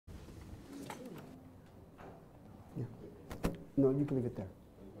No, you can leave it there.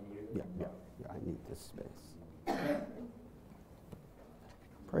 Yeah, I need this space.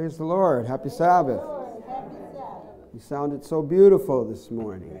 Praise the Lord. Happy Sabbath. You sounded so beautiful this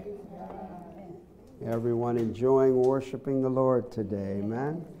morning. Everyone enjoying worshiping the Lord today.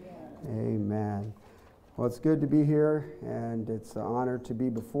 Amen. Amen. Well, it's good to be here, and it's an honor to be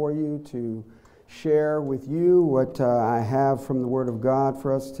before you to share with you what I have from the Word of God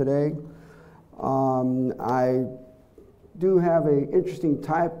for us today. I do have an interesting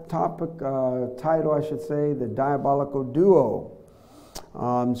title, I should say, the Diabolical Duo.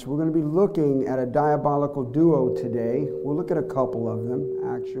 So we're going to be looking at a diabolical duo today. We'll look at a couple of them,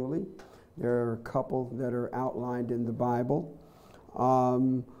 actually. There are a couple that are outlined in the Bible.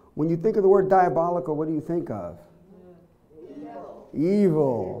 When you think of the word diabolical, what do you think of?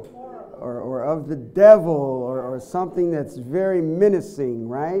 Evil. Or of the devil, or something that's very menacing,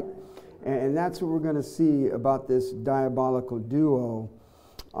 right? And that's what we're going to see about this diabolical duo.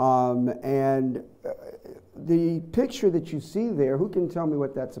 The picture that you see there, who can tell me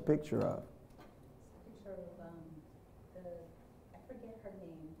what that's a picture of? It's a picture of I forget her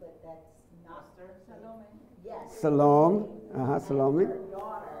name, but that's not Salome. Yes. Salome. Salome. Her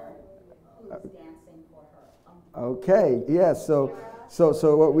daughter, who's dancing for her. Okay. Yes. So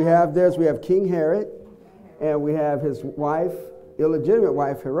what we have there is we have King Herod, and we have his wife, illegitimate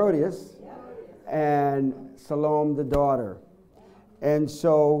wife Herodias, and Salome the daughter. And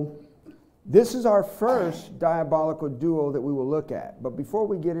so this is our first diabolical duo that we will look at. But before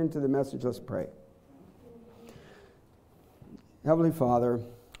we get into the message, let's pray. Heavenly Father,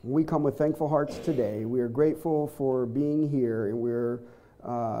 we come with thankful hearts today. We are grateful for being here, and we're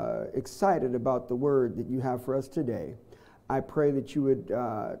excited about the word that you have for us today. I pray that you would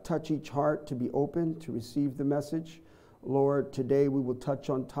touch each heart to be open to receive the message. Lord, today we will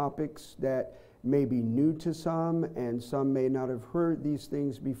touch on topics that may be new to some, and some may not have heard these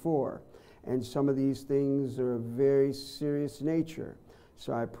things before. And some of these things are of very serious nature.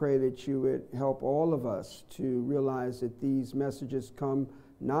 So I pray that you would help all of us to realize that these messages come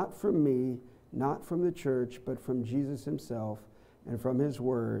not from me, not from the church, but from Jesus himself and from his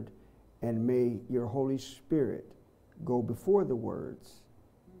word. And may your Holy Spirit go before the words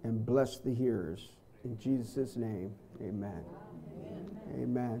and bless the hearers. In Jesus' name, amen.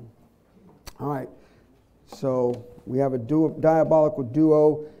 Amen. All right. So we have a diabolical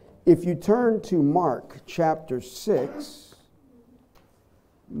duo. If you turn to Mark chapter 6,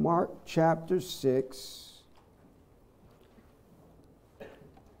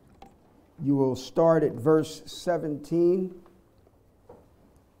 you will start at verse 17.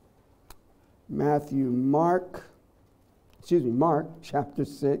 Mark chapter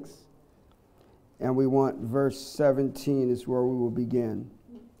 6, and we want verse 17 is where we will begin.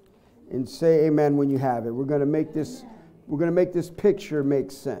 And say amen when you have it. We're going to make this picture make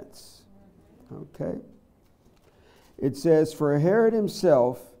sense. Okay? It says, "For Herod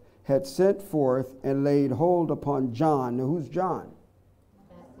himself had sent forth and laid hold upon John." Now, who's John?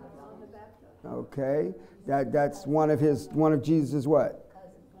 Okay. That's one of Jesus' what?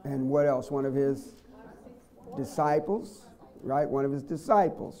 And what else? One of his disciples, right? One of his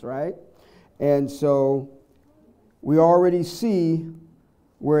disciples, right? And so we already see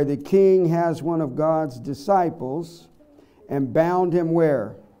where the king has one of God's disciples and bound him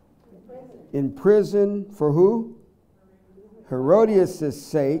where? In prison for who? Herodias'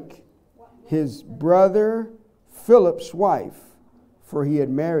 sake, his brother Philip's wife, for he had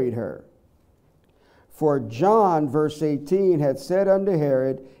married her. For John, verse 18, had said unto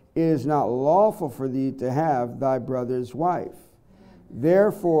Herod, "It is not lawful for thee to have thy brother's wife."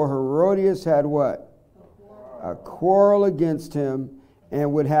 Therefore Herodias had what? A quarrel against him,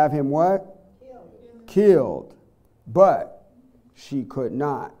 and would have him what? Killed. But she could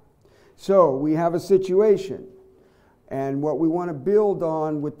not. So we have a situation. And what we want to build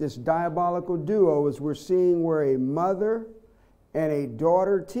on with this diabolical duo is we're seeing where a mother and a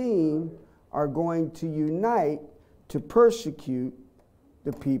daughter team are going to unite to persecute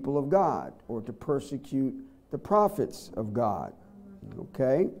the people of God, or to persecute the prophets of God.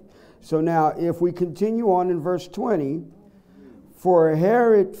 Okay? So now if we continue on in verse 20, "For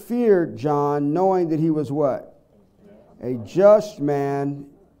Herod feared John, knowing that he was" what? "A just man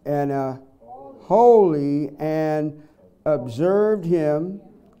and a holy, and observed him.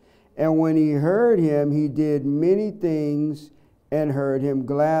 And when he heard him, he did many things and heard him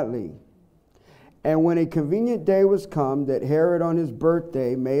gladly. And when a convenient day was come, that Herod on his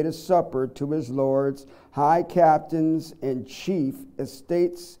birthday made a supper to his lords, high captains, and chief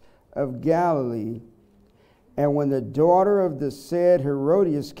estates of Galilee. And when the daughter of the said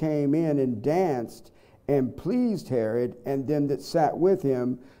Herodias came in and danced, and pleased Herod and them that sat with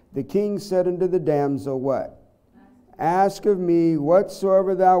him. The king said unto the damsel, what? Ask of me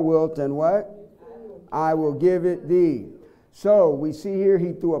whatsoever thou wilt, and what? I will give it thee. So we see here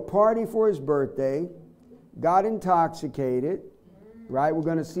he threw a party for his birthday, got intoxicated, right? We're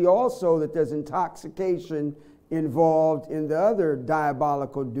going to see also that there's intoxication involved in the other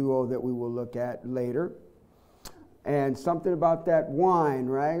diabolical duo that we will look at later. And something about that wine,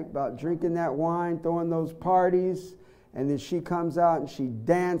 right? About drinking that wine, throwing those parties. And then she comes out and she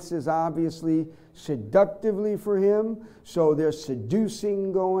dances, obviously, seductively for him. So there's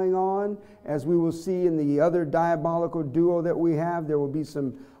seducing going on. As we will see in the other diabolical duo that we have, there will be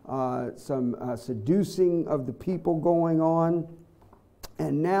some seducing of the people going on.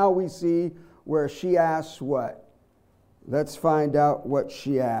 And now we see where she asks what? Let's find out what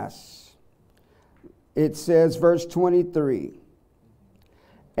she asks. It says, verse 23.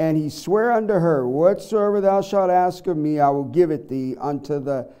 And he sware unto her, whatsoever thou shalt ask of me, I will give it thee unto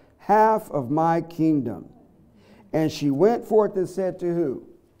the half of my kingdom. And she went forth and said to who?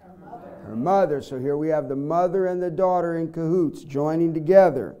 Her mother. Her mother. So here we have the mother and the daughter in cahoots, joining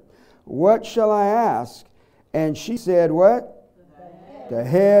together. What shall I ask? And she said, what? The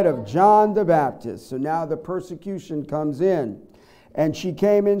head of John the Baptist. So now the persecution comes in. And she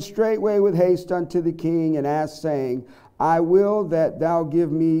came in straightway with haste unto the king and asked, saying, I will that thou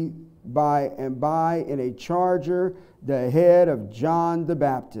give me by and by in a charger the head of John the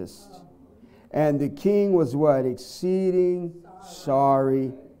Baptist. And the king was what? Exceeding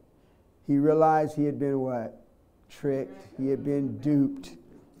sorry. He realized he had been what? Tricked. He had been duped.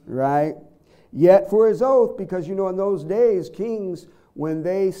 Right? Yet for his oath, because you know in those days, kings, when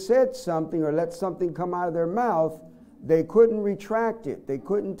they said something or let something come out of their mouth, they couldn't retract it. They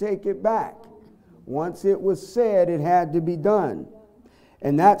couldn't take it back. Once it was said, it had to be done.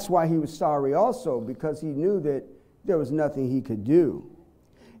 And that's why he was sorry also, because he knew that there was nothing he could do.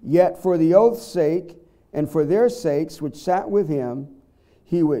 Yet for the oath's sake, and for their sakes which sat with him,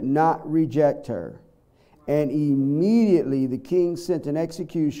 he would not reject her. And immediately the king sent an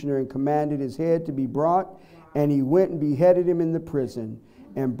executioner and commanded his head to be brought, and he went and beheaded him in the prison,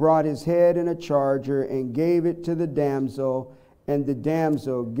 and brought his head in a charger, and gave it to the damsel, and the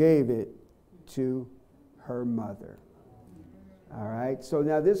damsel gave it to her mother. All right, so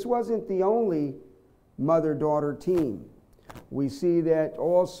now this wasn't the only mother-daughter team. We see that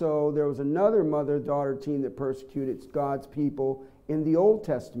also there was another mother-daughter team that persecuted God's people in the Old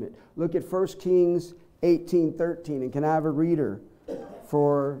Testament. Look at 1 Kings 18:13, and can I have a reader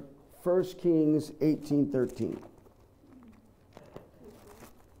for 1 Kings 18:13?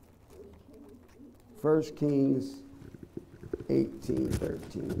 1 Kings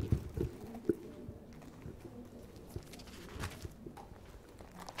 18:13.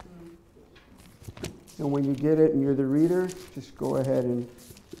 And when you get it and you're the reader, just go ahead and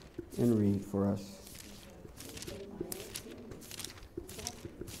read for us.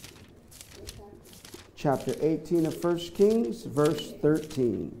 Chapter 18 of 1 Kings, verse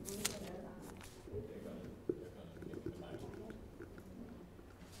 13.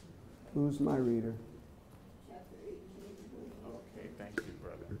 Who's my reader? Okay, thank you,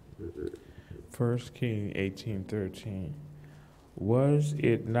 brother. 1 Kings 18:13. Was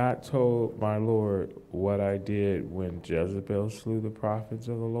it not told, my Lord, what I did when Jezebel slew the prophets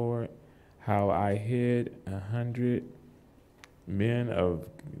of the Lord? How I hid 100 men of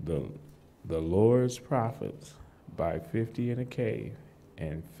the Lord's prophets by 50 in a cave,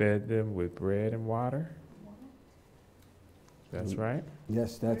 and fed them with bread and water? That's right?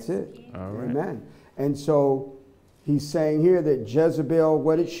 Yes, that's it. All right. Amen. And so he's saying here that Jezebel,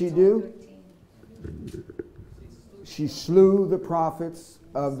 what did she do? She slew the prophets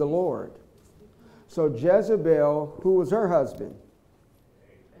of the Lord. So Jezebel, who was her husband?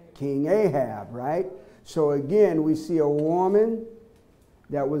 King Ahab, right? So again, we see a woman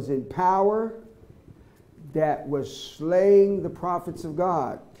that was in power, that was slaying the prophets of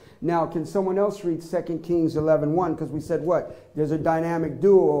God. Now, can someone else read 2 Kings 11:1? Because we said what? There's a dynamic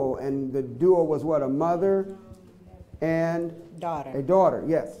duo, and the duo was what? A mother and daughter. A daughter,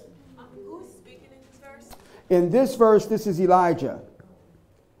 yes. Who's speaking in this verse? In this verse, this is Elijah.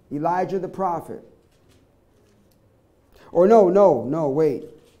 Elijah the prophet. Or no, wait.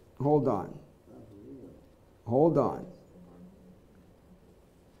 Hold on.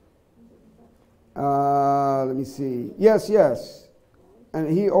 Let me see. Yes. And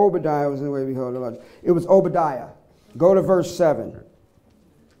Obadiah was in the way, behold, Elijah. It was Obadiah. Go to verse 7.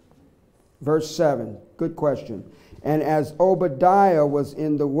 Verse 7. Good question. And as Obadiah was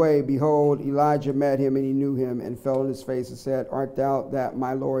in the way, behold, Elijah met him, and he knew him, and fell on his face and said, Art thou that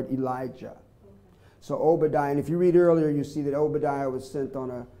my Lord Elijah? So Obadiah, and if you read earlier, you see that Obadiah was sent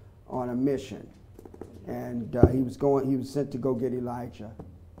on a mission, and he was sent to go get Elijah.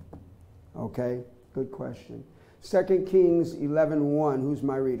 Okay, good question. 2 Kings 11:1. Who's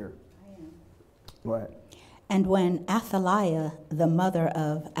my reader? I am. What? And when Athaliah, the mother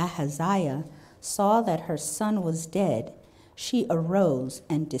of Ahaziah, saw that her son was dead, she arose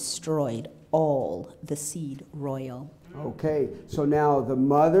and destroyed all the seed royal. Okay, so now the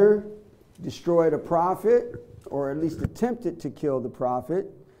mother destroyed a prophet, or at least attempted to kill the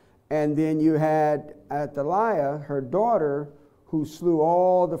prophet, and then you had Athaliah, her daughter, who slew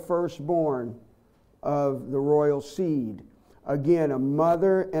all the firstborn of the royal seed. Again, a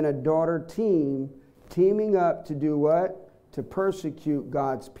mother and a daughter teaming up to do what? To persecute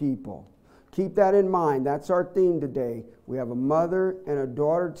God's people. Keep that in mind. That's our theme today. We have a mother and a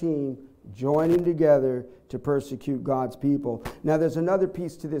daughter team joining together to persecute God's people. Now, there's another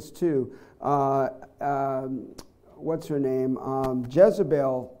piece to this too. What's her name?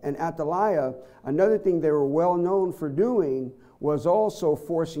 Jezebel and Athaliah, another thing they were well known for doing was also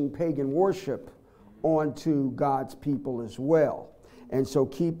forcing pagan worship onto God's people as well. And so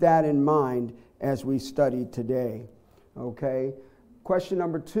keep that in mind as we study today. Okay? Question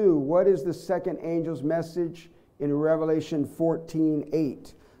number 2, what is the second angel's message in Revelation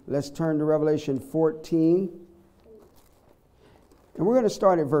 14:8? Let's turn to Revelation 14. And we're going to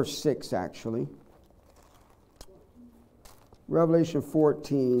start at verse 6, actually. Revelation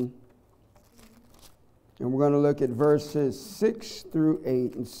 14. And we're going to look at verses 6 through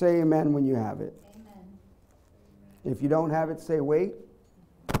 8. And say amen when you have it. Amen. If you don't have it, say wait.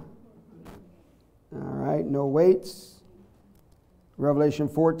 All right, no waits. Revelation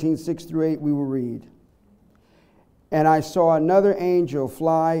 14, 6 through 8, we will read. And I saw another angel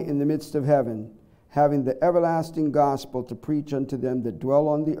fly in the midst of heaven, having the everlasting gospel to preach unto them that dwell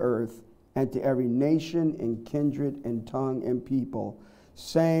on the earth, and to every nation and kindred and tongue and people,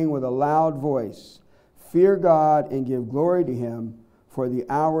 saying with a loud voice, Fear God and give glory to him, for the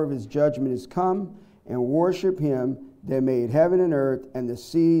hour of his judgment is come, and worship him that made heaven and earth and the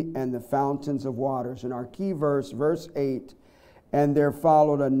sea and the fountains of waters. And our key verse, verse 8, and there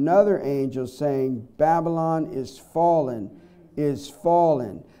followed another angel saying, Babylon is fallen,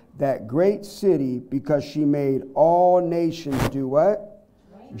 that great city, because she made all nations do what?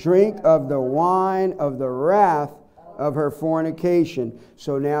 Drink of the wine of the wrath of her fornication.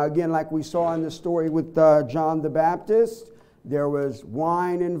 So now again, like we saw in the story with John the Baptist, there was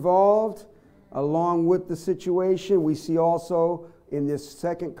wine involved along with the situation. We see also in this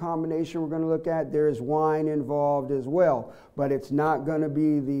second combination we're going to look at, there is wine involved as well. But it's not going to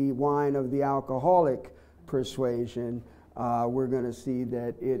be the wine of the alcoholic persuasion. We're going to see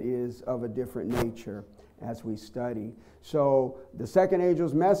that it is of a different nature as we study. So the second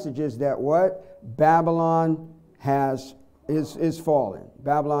angel's message is that what? Babylon is fallen.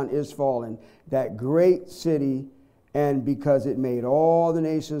 Babylon is fallen. That great city, and because it made all the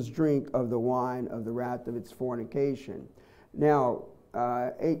nations drink of the wine of the wrath of its fornication. Now,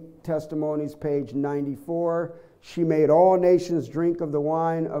 8 Testimonies, page 94. She made all nations drink of the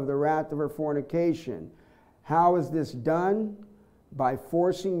wine of the wrath of her fornication. How is this done? By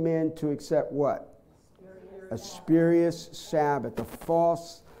forcing men to accept what? A spurious Sabbath, a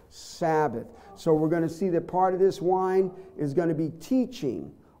false Sabbath. So we're going to see that part of this wine is going to be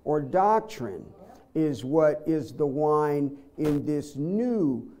teaching or doctrine, is what is the wine in this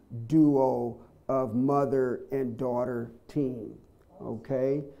new duo of mother and daughter team.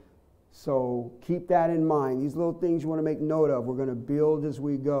 Okay? So keep that in mind. These little things you want to make note of. We're going to build as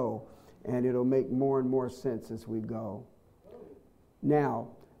we go, and it'll make more and more sense as we go. Now,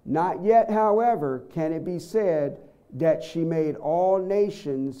 not yet, however, can it be said that she made all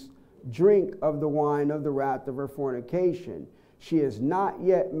nations drink of the wine of the wrath of her fornication. She has not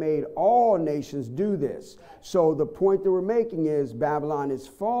yet made all nations do this. So the point that we're making is Babylon is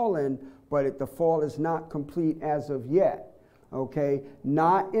fallen, but the fall is not complete as of yet. Okay?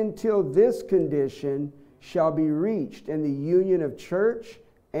 Not until this condition shall be reached, and the union of church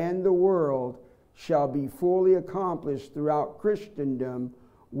and the world shall be fully accomplished throughout Christendom,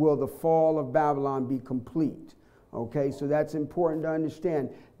 will the fall of Babylon be complete. Okay, so that's important to understand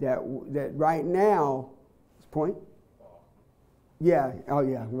that right now, this point? Yeah, oh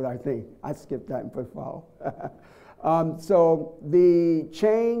yeah, what I think. I skipped that and put fall. So the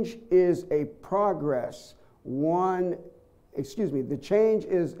change is a progress. The change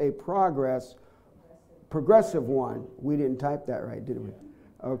is a progressive one. We didn't type that right, did we?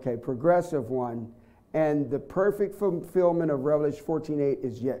 Okay, progressive one. And the perfect fulfillment of Revelation 14:8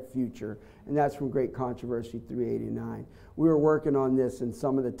 is yet future. And that's from Great Controversy 389. We were working on this, and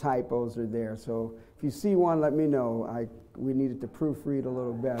some of the typos are there. So if you see one, let me know. We needed to proofread a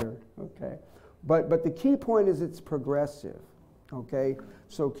little better. Okay. But the key point is it's progressive. Okay.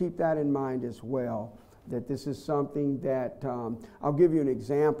 So keep that in mind as well, that this is something that, I'll give you an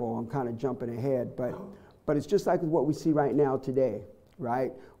example. I'm kind of jumping ahead, but it's just like what we see right now today,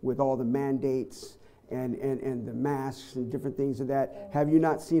 right? With all the mandates and the masks and different things of that. Have you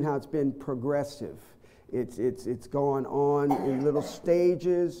not seen how it's been progressive? It's going on in little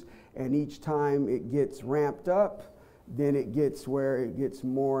stages, and each time it gets ramped up, then it gets where it gets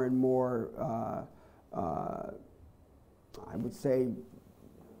more and more, I would say,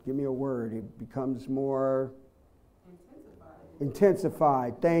 give me a word, it becomes more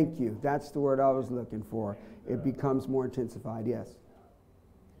intensified. Thank you. That's the word I was looking for. It becomes more intensified, yes.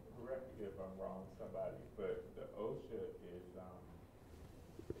 Correct me if I'm wrong, somebody, but the OSHA is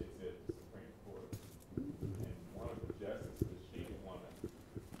at the Supreme Court, and one of the justices, she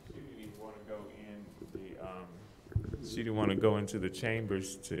didn't even want to go in she didn't want to go into the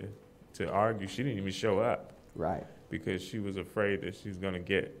chambers to argue. She didn't even show up. Right. Because she was afraid that she was going to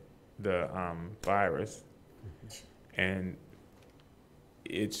get the virus. And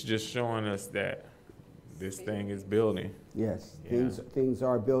it's just showing us that this thing is building. Yes, Yeah. things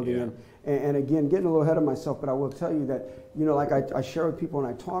are building. Yeah. And again, getting a little ahead of myself, but I will tell you that, like I share with people and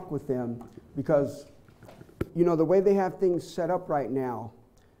I talk with them, because, the way they have things set up right now,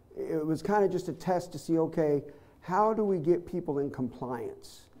 it was kind of just a test to see, okay, how do we get people in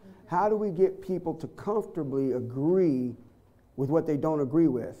compliance? How do we get people to comfortably agree with what they don't agree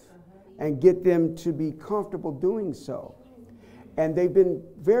with and get them to be comfortable doing so? And they've been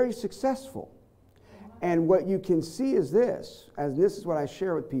very successful. And what you can see is this, as this is what I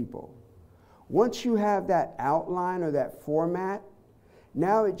share with people. Once you have that outline or that format,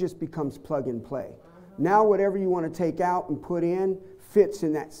 now it just becomes plug and play. Now whatever you want to take out and put in fits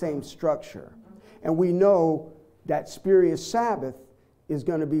in that same structure. And we know that spurious Sabbath is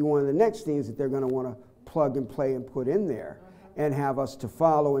going to be one of the next things that they're going to want to plug and play and put in there and have us to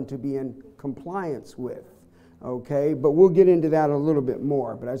follow and to be in compliance with. Okay, but we'll get into that a little bit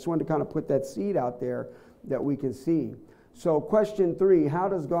more. But I just wanted to kind of put that seed out there that we can see. So question 3, how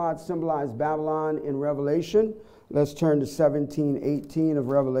does God symbolize Babylon in Revelation? Let's turn to 17:18 of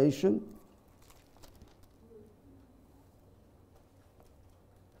Revelation.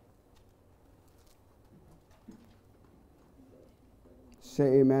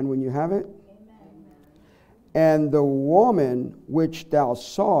 Say amen when you have it. Amen. And the woman which thou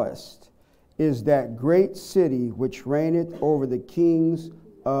sawest is that great city which reigneth over the kings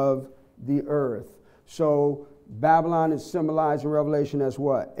of the earth. So Babylon is symbolized in Revelation as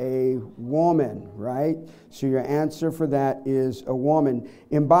what? A woman, right? So your answer for that is a woman.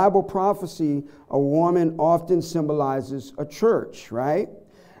 In Bible prophecy, a woman often symbolizes a church, right?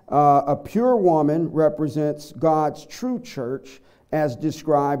 A pure woman represents God's true church as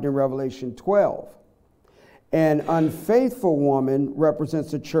described in Revelation 12. An unfaithful woman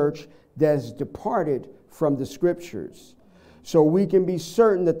represents a church that has departed from the scriptures. So we can be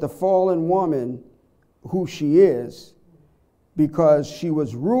certain that the fallen woman, who she is, because she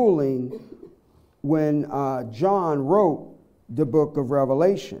was ruling when John wrote the book of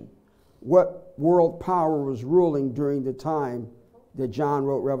Revelation. What world power was ruling during the time that John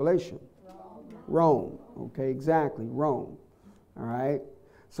wrote Revelation? Rome. Okay, exactly, Rome. All right.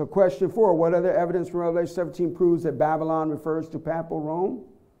 So question 4, what other evidence from Revelation 17 proves that Babylon refers to Papal Rome?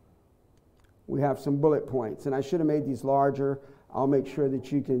 We have some bullet points, and I should have made these larger. I'll make sure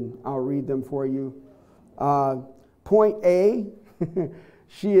that I'll read them for you. Point A,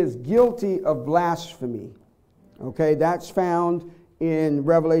 she is guilty of blasphemy. Okay, that's found in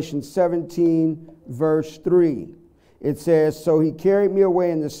Revelation 17, verse 3. It says, so he carried me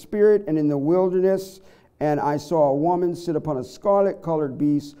away in the spirit and in the wilderness, and I saw a woman sit upon a scarlet-colored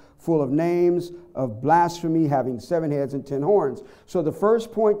beast full of names of blasphemy, having 7 heads and 10 horns. So the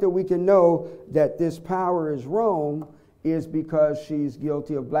first point that we can know that this power is Rome is because she's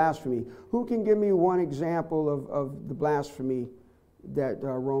guilty of blasphemy. Who can give me one example of the blasphemy that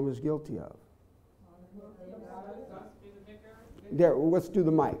Rome is guilty of? There, let's do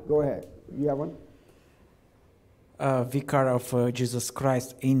the mic. Go ahead. You have one? Vicar of Jesus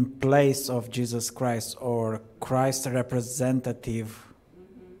Christ in place of Jesus Christ, or Christ representative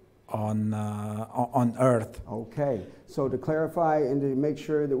on earth. Okay, so to clarify and to make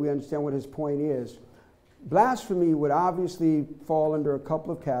sure that we understand what his point is, blasphemy would obviously fall under a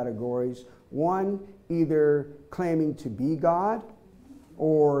couple of categories. One, either claiming to be God,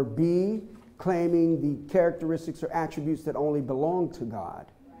 or B, claiming the characteristics or attributes that only belong to God,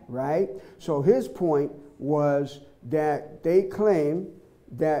 right? So his point was that they claim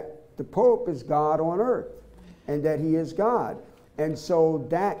that the Pope is God on earth and that he is God. And so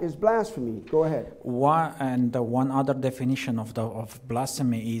that is blasphemy. Go ahead. One other definition of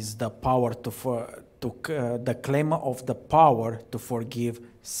blasphemy is the power the claim of the power to forgive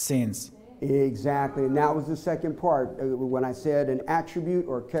sins. Exactly, and that was the second part. When I said an attribute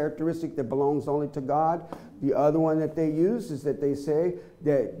or characteristic that belongs only to God, the other one that they use is that they say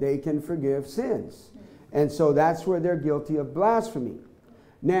that they can forgive sins. And so that's where they're guilty of blasphemy.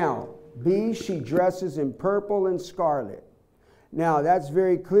 Now, B, she dresses in purple and scarlet. Now, that's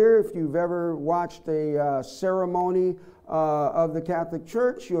very clear. If you've ever watched a ceremony of the Catholic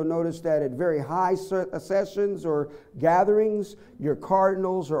Church, you'll notice that at very high sessions or gatherings, your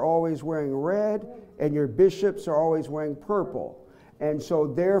cardinals are always wearing red and your bishops are always wearing purple. And so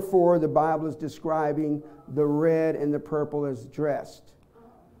therefore, the Bible is describing the red and the purple as dressed.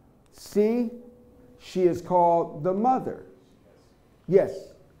 C, she is called the mother.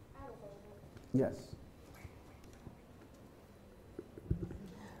 Yes. Yes.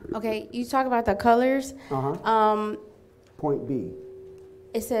 Okay, you talk about the colors. Point B.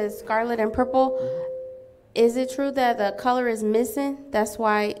 It says scarlet and purple. Is it true that the color is missing? That's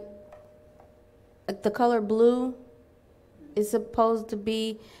why the color blue is supposed to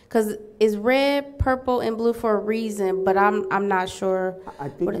be, because it's red, purple, and blue for a reason, but I'm not sure. I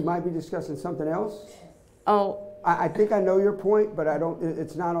think you might be discussing something else. Oh. I think I know your point, but I don't.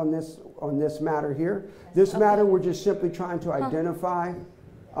 It's not on this matter here. This matter, we're just simply trying to identify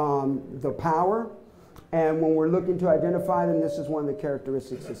the power. And when we're looking to identify them, this is one of the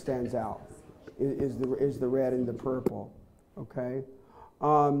characteristics that stands out, is the red and the purple, okay?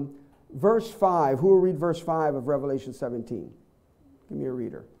 Verse 5, who will read verse 5 of Revelation 17? Give me a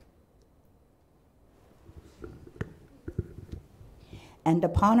reader. And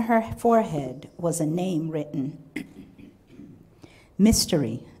upon her forehead was a name written,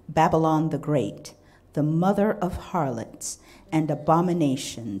 Mystery, Babylon the Great, the mother of harlots and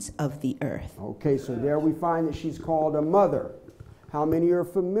abominations of the earth. Okay, so there we find that she's called a mother. How many are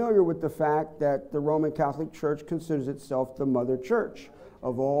familiar with the fact that the Roman Catholic Church considers itself the mother church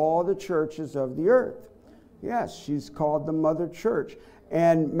of all the churches of the earth? Yes, she's called the mother church.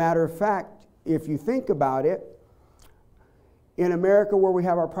 And matter of fact, if you think about it, in America where we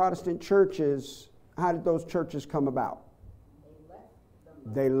have our Protestant churches, how did those churches come about?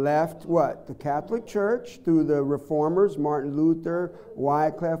 They left what? The Catholic Church through the reformers, Martin Luther,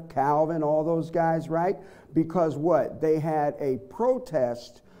 Wycliffe, Calvin, all those guys, right? Because what? They had a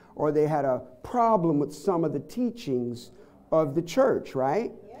protest or they had a problem with some of the teachings of the church,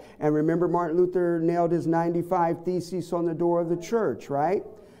 right? Yep. And remember Martin Luther nailed his 95 Theses on the door of the church, right?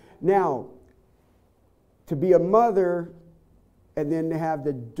 Now, to be a mother and then to have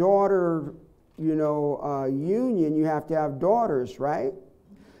the daughter, union, you have to have daughters, right?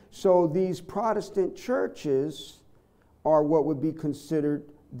 So these Protestant churches are what would be considered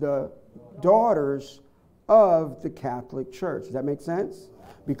the daughters of the Catholic Church. Does that make sense?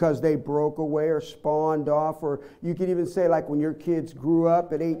 Because they broke away or spawned off, or you could even say like when your kids grew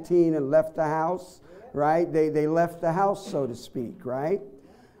up at 18 and left the house, right? They left the house, so to speak, right?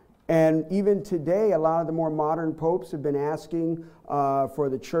 And even today, a lot of the more modern popes have been asking for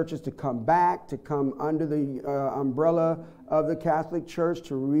the churches to come back, to come under the umbrella of the Catholic Church,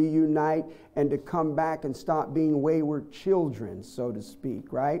 to reunite and to come back and stop being wayward children, so to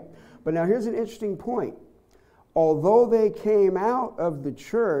speak, right? But now here's an interesting point. Although they came out of the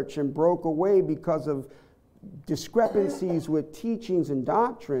church and broke away because of discrepancies with teachings and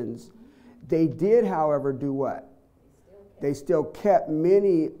doctrines, they did, however, do what? They still kept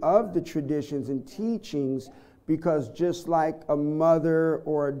many of the traditions and teachings, because just like a mother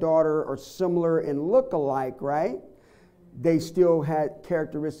or a daughter are similar and look alike, right? They still had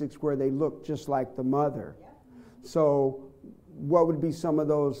characteristics where they looked just like the mother. So what would be some of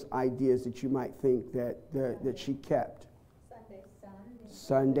those ideas that you might think that she kept?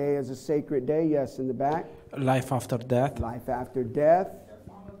 Sunday as a sacred day, yes, in the back. Life after death. Life after death.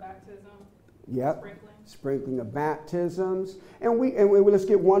 Baptism. Yep. Sprinkling of baptisms. And we let's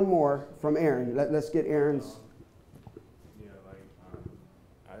get one more from Aaron. Let's get Aaron's. Yeah,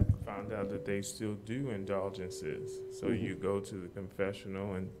 I found out that they still do indulgences. So you go to the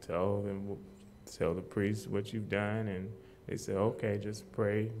confessional and tell the priest what you've done, and they say, okay, just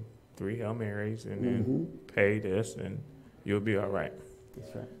pray 3 Hail Marys and then pay this, and you'll be all right.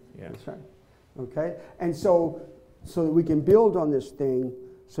 That's right. Yeah. That's right. Okay. And so that we can build on this thing,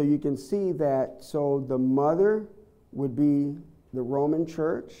 so you can see that, so the mother would be the Roman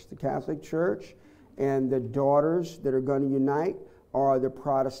Church, the Catholic Church, and the daughters that are going to unite are the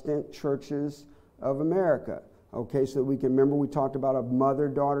Protestant churches of America. Okay, so we can remember we talked about a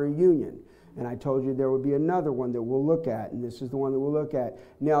mother-daughter union. And I told you there would be another one that we'll look at, and this is the one that we'll look at.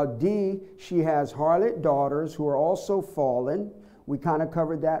 Now, D, she has harlot daughters who are also fallen. We kind of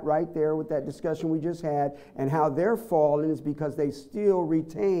covered that right there with that discussion we just had, and how they're fallen is because they still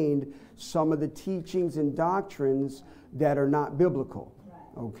retained some of the teachings and doctrines that are not biblical.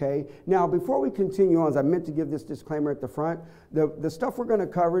 Okay? Now, before we continue on, as I meant to give this disclaimer at the front, the stuff we're going to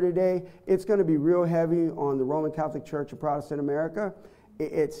cover today, it's going to be real heavy on the Roman Catholic Church of Protestant America.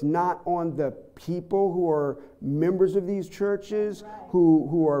 It's not on the people who are members of these churches,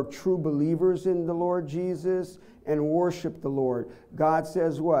 who are true believers in the Lord Jesus and worship the Lord. God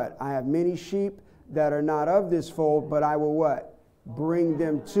says what? I have many sheep that are not of this fold, but I will what? Bring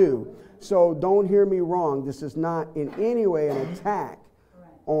them to. So don't hear me wrong. This is not in any way an attack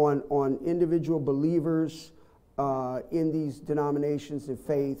on individual believers in these denominations and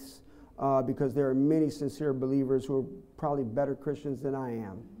faiths, because there are many sincere believers who are probably better Christians than I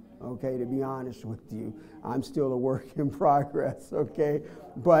am, okay, to be honest with you. I'm still a work in progress, okay?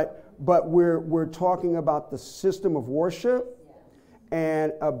 But we're talking about the system of worship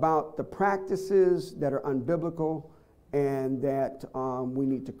and about the practices that are unbiblical and that we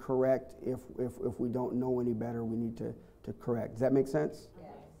need to correct. If we don't know any better, we need to correct. Does that make sense?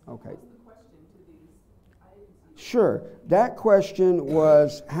 Okay. Sure. That question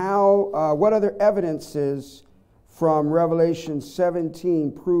was what other evidences from Revelation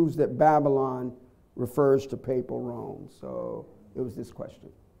 17 proves that Babylon refers to papal Rome? So it was this question.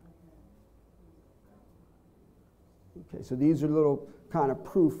 Okay, so these are little kind of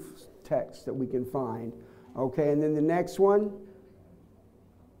proof texts that we can find. Okay, and then the next one,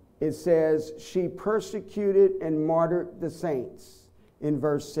 it says, she persecuted and martyred the saints in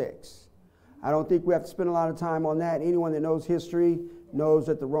verse 6. I don't think we have to spend a lot of time on that. Anyone that knows history knows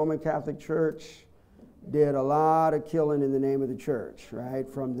that the Roman Catholic Church did a lot of killing in the name of the church, right?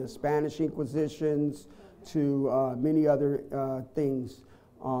 From the Spanish Inquisitions to many other things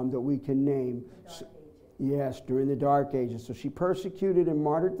that we can name. Yes, during the Dark Ages. So she persecuted and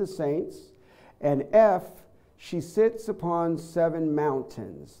martyred the saints. And F, she sits upon 7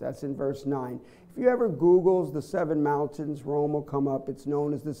 mountains. That's in verse 9. If you ever Googles the 7 mountains, Rome will come up. It's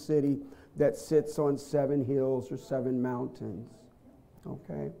known as the city that sits on 7 hills or 7 mountains.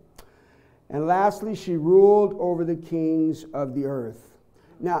 Okay? And lastly, she ruled over the kings of the earth.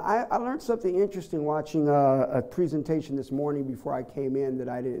 Now, I learned something interesting watching a presentation this morning before I came in that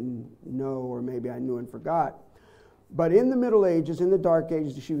I didn't know, or maybe I knew and forgot. But in the Middle Ages, in the Dark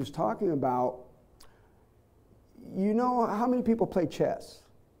Ages that she was talking about, you know how many people play chess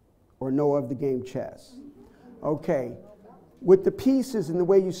or know of the game chess? Okay. With the pieces and the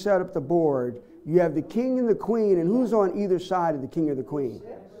way you set up the board, you have the king and the queen, and who's on either side of the king or the queen?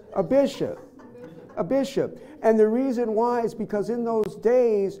 A bishop. A bishop. And the reason why is because in those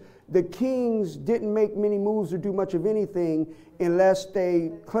days, the kings didn't make many moves or do much of anything unless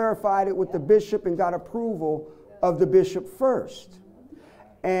they clarified it with the bishop and got approval of the bishop first.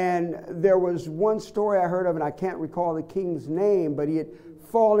 And there was one story I heard of, and I can't recall the king's name, but he had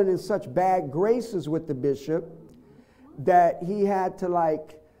fallen in such bad graces with the bishop that he had to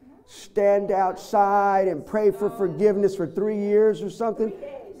stand outside and pray for forgiveness for 3 years or something.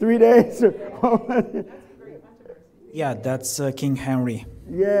 3 days. Yeah, that's King Henry.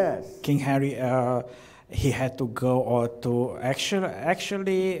 Yes. King Henry, he had to go to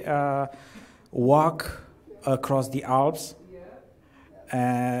actually walk across the Alps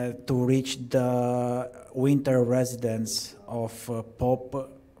to reach the winter residence of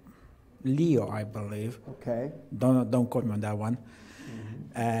Pope Leo, I believe. Okay. Don't quote me on that one.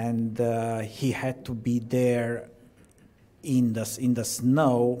 Mm-hmm. And he had to be there in the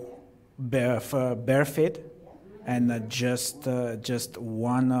snow, barefoot, and just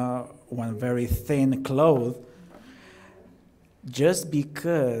one very thin cloth, just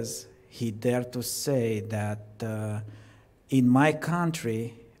because he dared to say that in my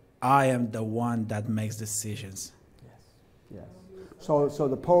country, I am the one that makes decisions. Yes. So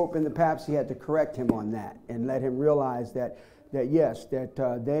the Pope and the papacy had to correct him on that and let him realize that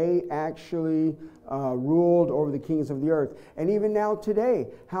they actually ruled over the kings of the earth. And even now today,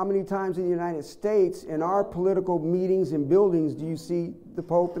 how many times in the United States, in our political meetings and buildings, do you see the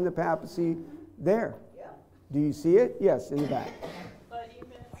Pope and the papacy there? Yeah. Do you see it? Yes, in the back. But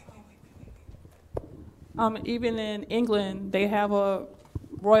even in England, they have a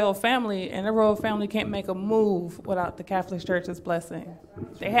royal family, and the royal family can't make a move without the Catholic Church's blessing.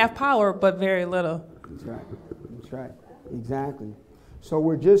 They have power, but very little. That's right. That's right. Exactly. So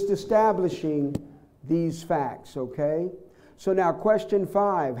we're just establishing these facts, okay? So now question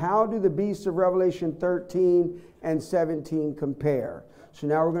 5, how do the beasts of Revelation 13 and 17 compare? So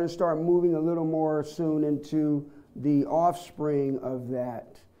now we're going to start moving a little more soon into the offspring of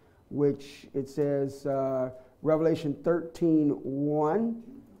that, which it says Revelation 13:1.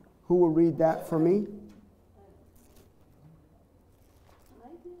 Who will read that for me?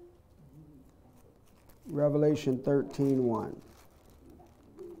 Revelation 13:1.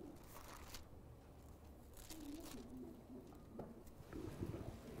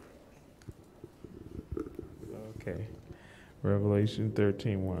 Okay. Revelation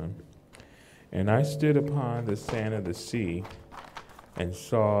 13:1. And I stood upon the sand of the sea, and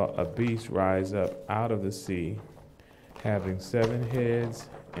saw a beast rise up out of the sea, having 7 heads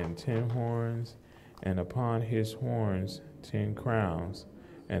and 10 horns, and upon his horns 10 crowns,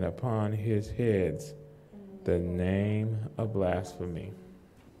 and upon his heads the name of blasphemy.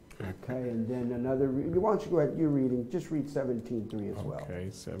 Okay, and then another. Why don't you go ahead? You're reading. Just read 17:3 as well. Okay,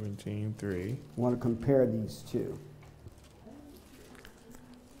 17:3. I want to compare these two.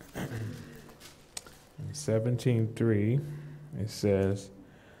 17:3, it says,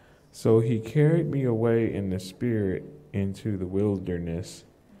 So he carried me away in the spirit into the wilderness,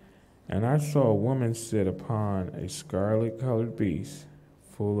 and I saw a woman sit upon a scarlet-colored beast,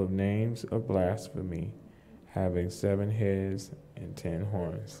 full of names of blasphemy, having 7 heads and 10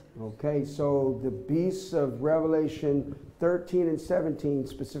 horns. Okay, so the beasts of Revelation 13 and 17,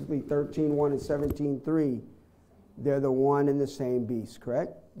 specifically 13:1 and 17:3, they're the one and the same beast,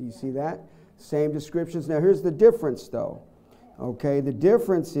 correct? Do you see that? Same descriptions. Now here's the difference though. Okay, the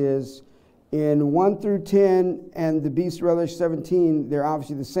difference is in 1 through 10 and the beast of Revelation 17, they're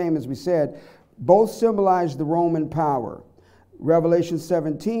obviously the same as we said. Both symbolize the Roman power. Revelation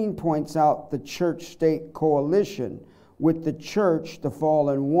 17 points out the church-state coalition, with the church, the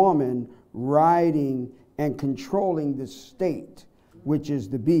fallen woman, riding and controlling the state, which is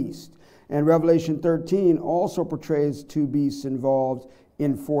the beast. And Revelation 13 also portrays 2 beasts involved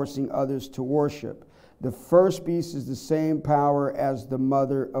in forcing others to worship. The first beast is the same power as the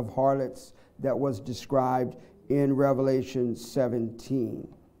mother of harlots that was described in Revelation 17.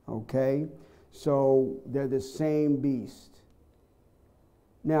 Okay? So they're the same beast.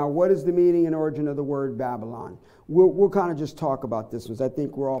 Now, what is the meaning and origin of the word Babylon? We'll kind of just talk about this, because I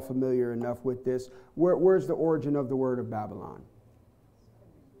think we're all familiar enough with this. Where's the origin of the word of Babylon?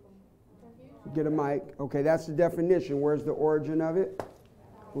 Get a mic. Okay, that's the definition. Where's the origin of it?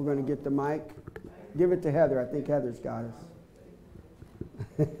 We're going to get the mic. Give it to Heather. I think Heather's got us.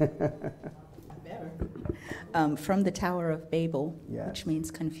 From the Tower of Babel, Yes. which means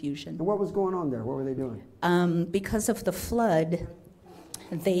confusion. And what was going on there? What were they doing? Because of the flood,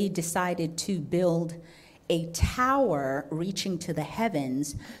 they decided to build a tower reaching to the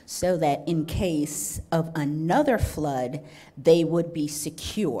heavens so that in case of another flood, they would be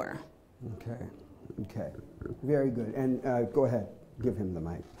secure. Okay. Very good. And go ahead. Give him the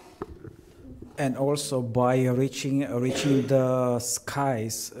mic. And also by reaching the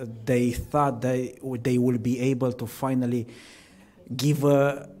skies, they thought they will be able to finally give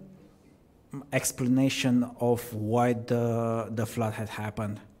a explanation of why the flood had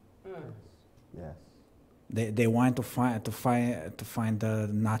happened. Yes. They want to find the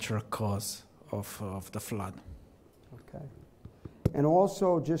natural cause of the flood. Okay. And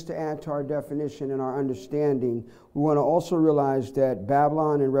also, just to add to our definition and our understanding, we want to also realize that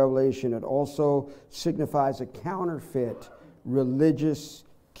Babylon in Revelation, it also signifies a counterfeit religious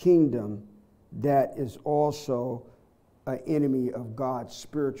kingdom that is also an enemy of God's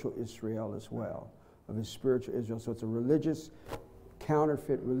spiritual Israel as well, of his spiritual Israel. So it's a religious,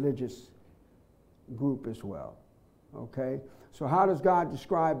 counterfeit religious group as well. Okay? So how does God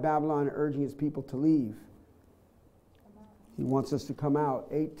describe Babylon urging his people to leave? He wants us to come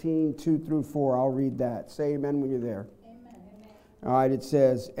out. 18:2-4. I'll read that. Say amen when you're there. Amen. All right, it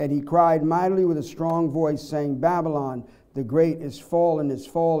says, And he cried mightily with a strong voice, saying, Babylon, the great is fallen,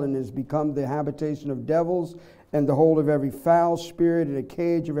 is become the habitation of devils, and the hold of every foul spirit, and a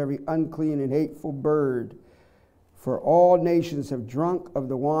cage of every unclean and hateful bird. For all nations have drunk of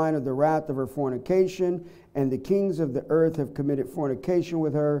the wine of the wrath of her fornication, and the kings of the earth have committed fornication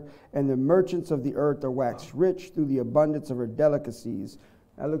with her, and the merchants of the earth are waxed rich through the abundance of her delicacies.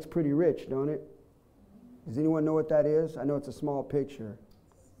 That looks pretty rich, don't it? Does anyone know what that is? I know it's a small picture.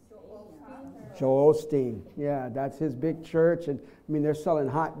 Joel Osteen. Yeah, that's his big church. And I mean, they're selling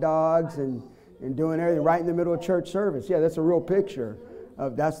hot dogs and doing everything right in the middle of church service. Yeah, that's a real picture.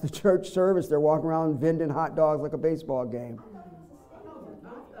 That's the church service. They're walking around vending hot dogs like a baseball game.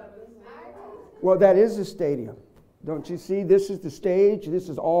 Well, that is a stadium. Don't you see? This is the stage. This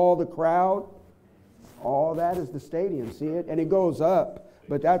is all the crowd. All that is the stadium. See it? And it goes up.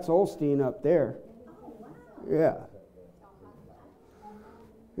 But that's Osteen up there. Yeah.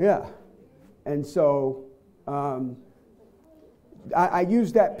 Yeah. And so I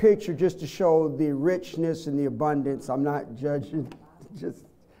use that picture just to show the richness and the abundance. I'm not judging,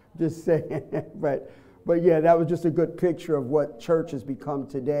 just saying. But yeah, that was just a good picture of what church has become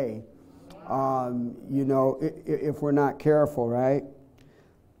today. You know, if we're not careful, right?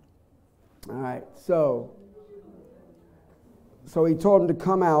 All right, so he told him to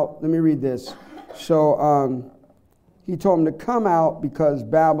come out. Let me read this. So he told him to come out because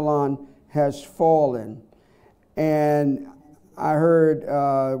Babylon has fallen. And I heard,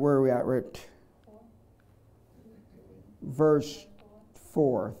 where are we at? Right. Verse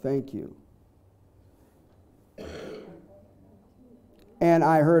 4, thank you. And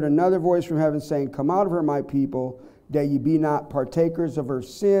I heard another voice from heaven saying, come out of her, my people, that ye be not partakers of her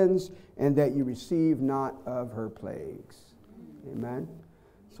sins, and that ye receive not of her plagues. Amen?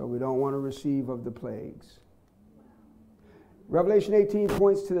 So we don't want to receive of the plagues. Revelation 18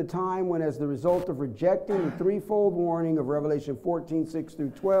 points to the time when, as the result of rejecting the threefold warning of Revelation 14, 6 through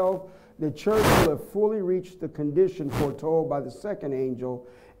 12, the church will have fully reached the condition foretold by the second angel,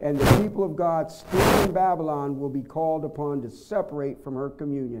 and the people of God still in Babylon will be called upon to separate from her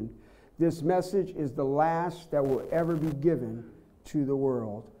communion. This message is the last that will ever be given to the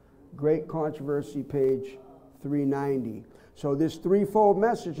world. Great Controversy, page 390. So this threefold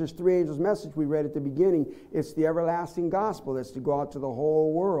message, this three angels' message we read at the beginning, it's the everlasting gospel that's to go out to the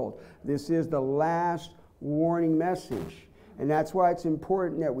whole world. This is the last warning message. And that's why it's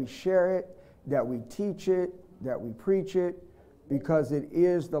important that we share it, that we teach it, that we preach it, because it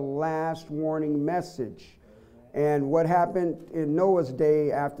is the last warning message. And what happened in Noah's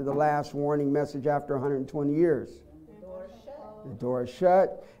day after the last warning message after 120 years? The door is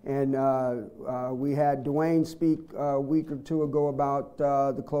shut. And we had Dwayne speak a week or two ago about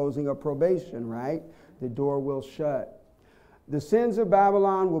the closing of probation, right? The door will shut. The sins of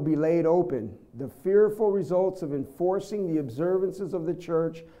Babylon will be laid open. The fearful results of enforcing the observances of the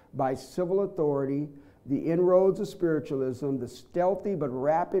church by civil authority, the inroads of spiritualism, the stealthy but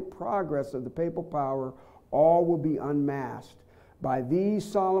rapid progress of the papal power, all will be unmasked. By these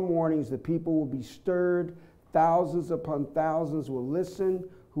solemn warnings, the people will be stirred. Thousands upon thousands will listen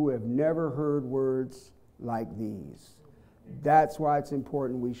who have never heard words like these. That's why it's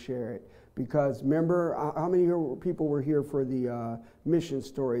important we share it. Because remember, how many people were here for the mission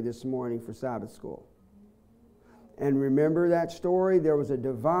story this morning for Sabbath school? And remember that story? There was a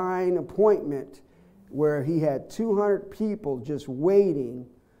divine appointment where he had 200 people just waiting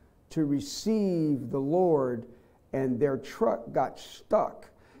to receive the Lord, and their truck got stuck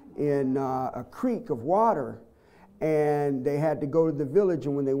in a creek of water, and they had to go to the village.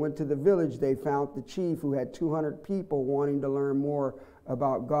 And when they went to the village, they found the chief who had 200 people wanting to learn more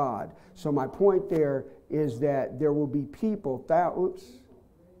about God. So my point there is that there will be people,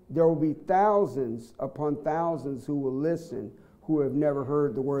 there will be thousands upon thousands who will listen, who have never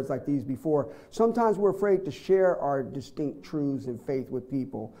heard the words like these before. Sometimes we're afraid to share our distinct truths and faith with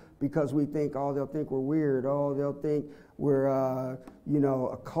people because we think, oh, they'll think we're weird. Oh, they'll think we're, a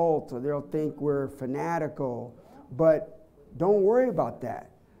cult, or they'll think we're fanatical. But don't worry about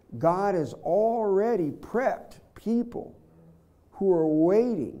that. God has already prepped people who are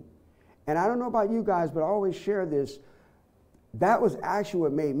waiting. And I don't know about you guys, but I always share this. That was actually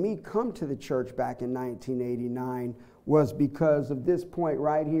what made me come to the church back in 1989, was because of this point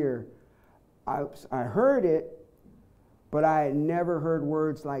right here. I heard it, but I had never heard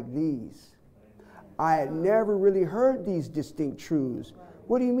words like these. I had never really heard these distinct truths.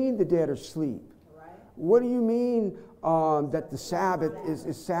 What do you mean the dead are asleep? What do you mean that the Sabbath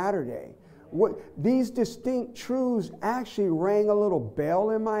is Saturday? These distinct truths actually rang a little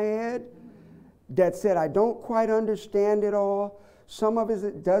bell in my head that said, I don't quite understand it all. Some of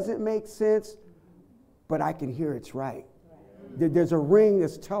it doesn't make sense, but I can hear it's right. There's a ring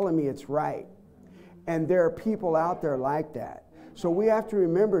that's telling me it's right. And there are people out there like that. So we have to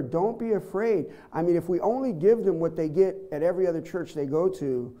remember, don't be afraid. I mean, if we only give them what they get at every other church they go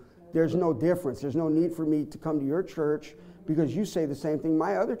to, there's no difference. There's no need for me to come to your church because you say the same thing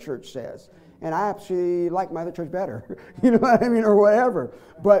my other church says. And I actually like my other church better, you know what I mean, or whatever.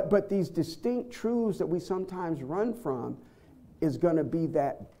 But these distinct truths that we sometimes run from is going to be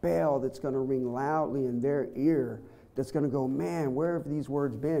that bell that's going to ring loudly in their ear, that's going to go, man, where have these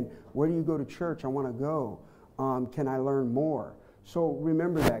words been? Where do you go to church? I want to go. Can I learn more? So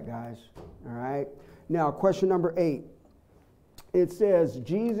remember that, guys, all right? Now, question number 8. It says,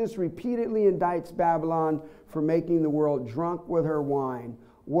 Jesus repeatedly indicts Babylon for making the world drunk with her wine.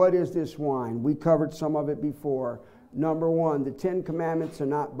 What is this wine? We covered some of it before. Number one, the 10 Commandments are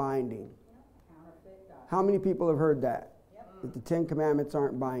not binding. How many people have heard that? That the 10 Commandments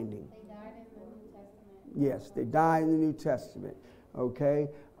aren't binding. They died in the New Testament. Yes, they died in the New Testament. Okay.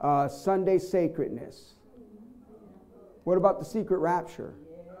 Sunday sacredness. What about the secret rapture?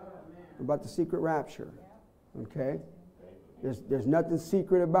 What about the secret rapture? Okay. There's nothing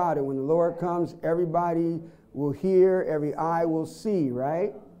secret about it. When the Lord comes, everybody will hear, every eye will see,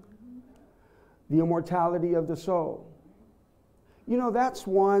 right? The immortality of the soul. You know, that's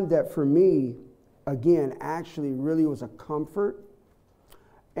one that for me, again, actually really was a comfort.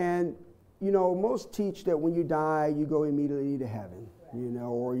 And, you know, most teach that when you die, you go immediately to heaven, you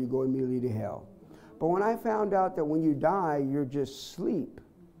know, or you go immediately to hell. But when I found out that when you die, you're just asleep,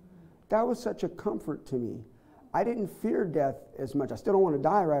 that was such a comfort to me. I didn't fear death as much. I still don't want to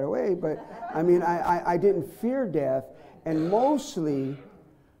die right away, but I mean, I didn't fear death. And mostly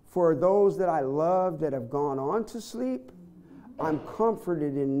for those that I love that have gone on to sleep, I'm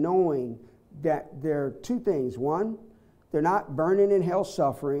comforted in knowing that there are two things. One, they're not burning in hell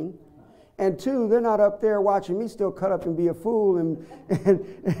suffering. And two, they're not up there watching me still cut up and be a fool and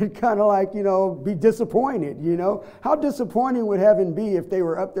kind of like, you know, be disappointed, you know. How disappointing would heaven be if they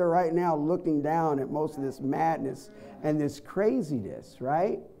were up there right now looking down at most of this madness and this craziness,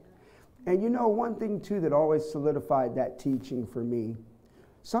 right? And you know, one thing too that always solidified that teaching for me,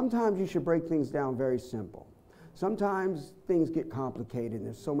 sometimes you should break things down very simple. Sometimes things get complicated and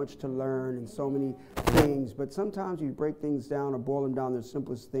there's so much to learn and so many things, but sometimes you break things down or boil them down to the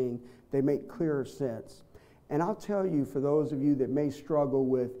simplest thing, they make clearer sense. And I'll tell you, for those of you that may struggle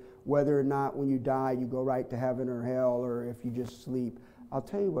with whether or not when you die you go right to heaven or hell or if you just sleep, I'll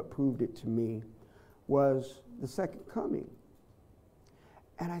tell you what proved it to me was the second coming.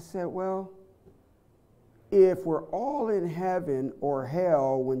 And I said, well, if we're all in heaven or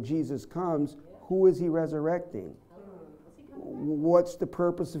hell when Jesus comes, who is he resurrecting? What's the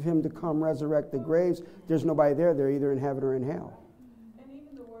purpose of him to come resurrect the graves? There's nobody there. They're either in heaven or in hell. And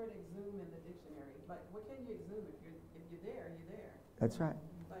even the word exhume in the dictionary, like, what can you exhume? If you're there, you're there. That's right.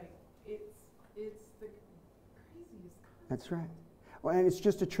 Like, it's the craziest concept. That's right. Well, and it's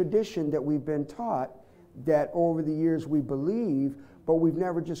just a tradition that we've been taught that over the years we believe, but we've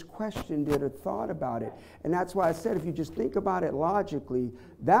never just questioned it or thought about it. And that's why I said if you just think about it logically,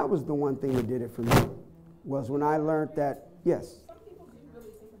 that was the one thing that did it for me, was when I learned that, yes. Some people do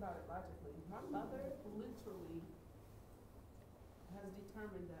really think about it logically. My mother literally has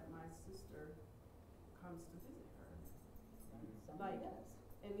determined that my sister comes to visit her. Like,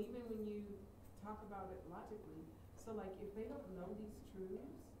 and even when you talk about it logically, so like if they don't know these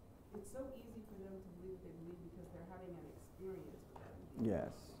truths, it's so easy for them to believe what they believe because they're having an experience with that.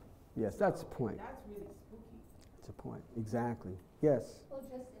 Yes. Yes, that's a point. That's really spooky. That's a point. Exactly. Yes. Well,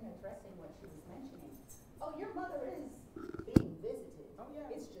 just in addressing what she was mentioning, oh, your mother is being visited. Oh,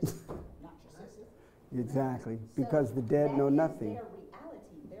 yeah. It's just not your sister. Exactly. Because the dead know nothing. Their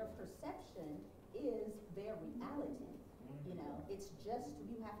reality, their perception is their reality. You know, it's just,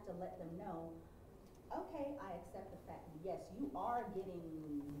 you have to let them know, okay, I accept the fact, yes, you are getting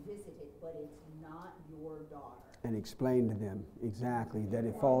visited, but it's not your daughter. And explain to them exactly that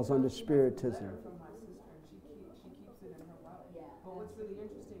it falls under spiritism. From my sister, and she keeps it in her wallet. Yeah. But what's really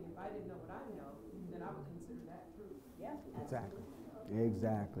interesting, if I didn't know what I know, then I would consider that true. Yeah. Exactly.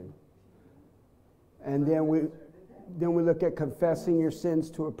 Exactly. And then we look at confessing your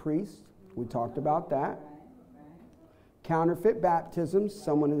sins to a priest. We talked about that. Counterfeit baptisms.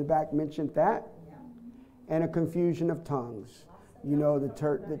 Someone in the back mentioned that. And a confusion of tongues. You know,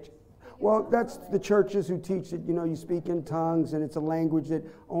 well, that's the churches who teach that, you know, you speak in tongues and it's a language that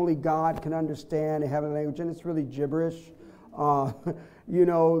only God can understand, a heavenly language, and it's really gibberish. You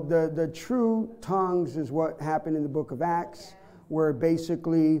know, the true tongues is what happened in the book of Acts, where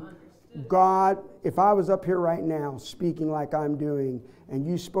basically God, if I was up here right now speaking like I'm doing, and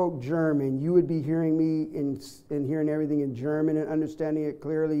you spoke German, you would be hearing me and hearing everything in German and understanding it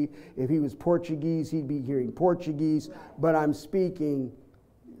clearly. If he was Portuguese, he'd be hearing Portuguese, but I'm speaking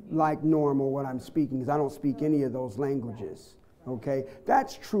like normal what I'm speaking, because I don't speak any of those languages. Okay?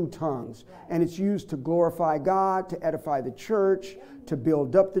 That's true tongues. And it's used to glorify God, to edify the church, to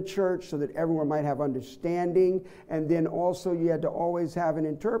build up the church so that everyone might have understanding. And then also you had to always have an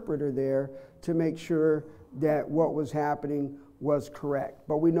interpreter there to make sure that what was happening was correct.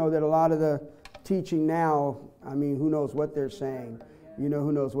 But we know that a lot of the teaching now, I mean, who knows what they're saying? You know,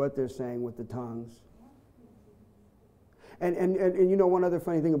 who knows what they're saying with the tongues? And you know, one other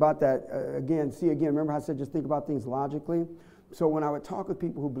funny thing about that, again, remember how I said just think about things logically? So when I would talk with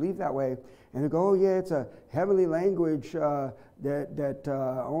people who believe that way, and they go, oh yeah, it's a heavenly language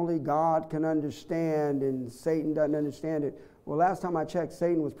that only God can understand, and Satan doesn't understand it. Well, last time I checked,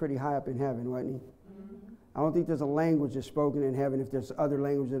 Satan was pretty high up in heaven, wasn't he? Mm-hmm. I don't think there's a language that's spoken in heaven if there's other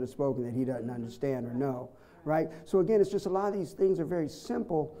languages that are spoken that he doesn't understand or know, right? So again, it's just a lot of these things are very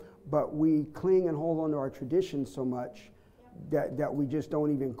simple, but we cling and hold on to our traditions so much that we just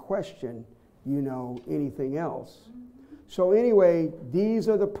don't even question, anything else. So anyway, these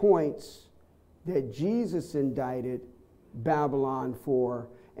are the points that Jesus indicted Babylon for.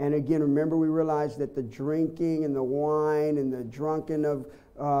 And again, remember, we realized that the drinking and the wine and the drunk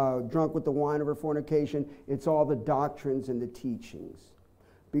with the wine of her fornication, it's all the doctrines and the teachings.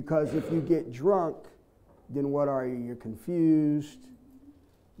 Because if you get drunk, then what are you? You're confused,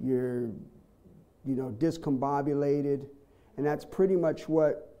 you're, discombobulated, and that's pretty much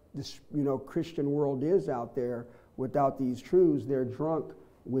what this, Christian world is out there. Without these truths, they're drunk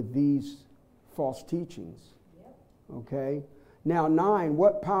with these false teachings. Okay? Now, 9,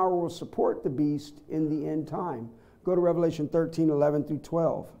 what power will support the beast in the end time? Go to Revelation 13, 11 through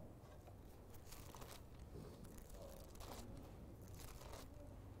 12.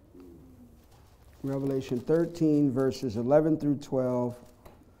 Revelation 13, verses 11 through 12.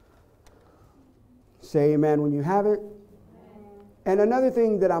 Say amen when you have it. And another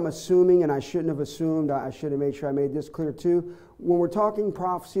thing that I'm assuming, and I shouldn't have assumed, I should have made sure I made this clear too, when we're talking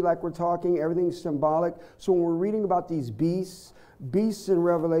prophecy like we're talking, everything's symbolic. So when we're reading about these beasts in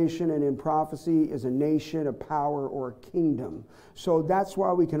Revelation and in prophecy is a nation, a power, or a kingdom. So that's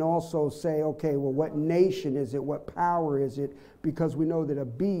why we can also say, okay, well, what nation is it? What power is it? Because we know that a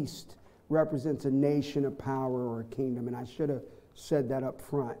beast represents a nation, a power, or a kingdom. And I should have said that up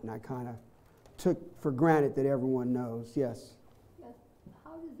front, and I kind of took for granted that everyone knows. Yes?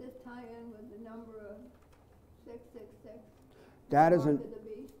 How does this tie in with the number of 666?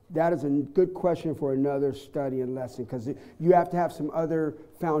 That is a good question for another study and lesson, because you have to have some other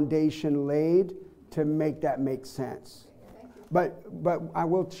foundation laid to make that make sense. But I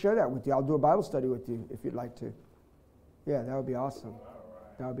will share that with you. I'll do a Bible study with you if you'd like to. Yeah, that would be awesome.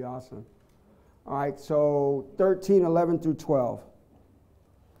 That would be awesome. All right, so 13, 11 through 12.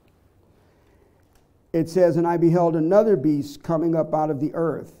 It says, and I beheld another beast coming up out of the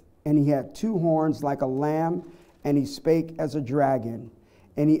earth, and he had 2 horns like a lamb, and he spake as a dragon.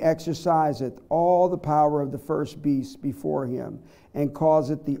 And he exerciseth all the power of the first beast before him, and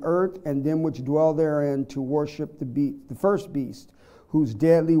causeth the earth and them which dwell therein to worship the first beast, whose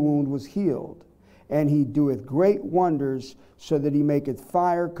deadly wound was healed. And he doeth great wonders, so that he maketh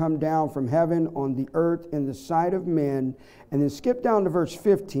fire come down from heaven on the earth in the sight of men. And then skip down to verse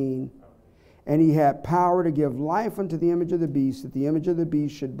 15. And he had power to give life unto the image of the beast, that the image of the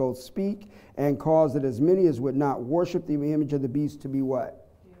beast should both speak and cause that as many as would not worship the image of the beast to be what?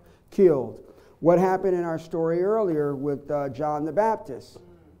 Killed. What happened in our story earlier with John the Baptist,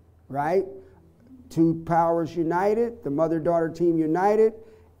 right? 2 powers united, the mother-daughter team united,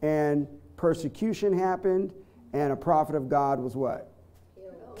 and persecution happened, and a prophet of God was what?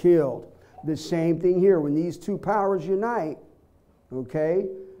 Killed. The same thing here. When these 2 powers unite, okay,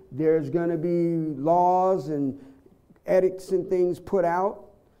 there's going to be laws and edicts and things put out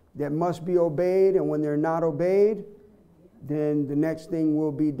that must be obeyed, and when they're not obeyed, then the next thing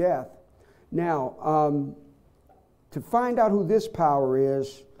will be death. Now, to find out who this power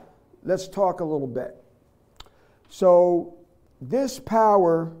is, let's talk a little bit. So this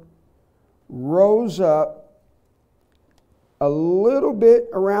power rose up a little bit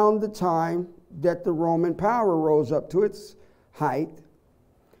around the time that the Roman power rose up to its height.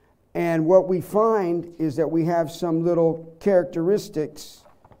 And what we find is that we have some little characteristics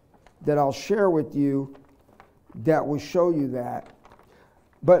that I'll share with you that will show you that.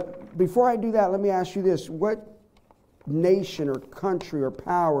 But before I do that, let me ask you this. What nation or country or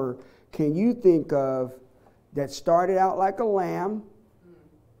power can you think of that started out like a lamb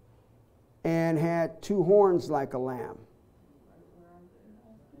and had 2 horns like a lamb?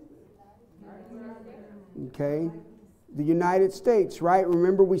 Okay. The United States, right?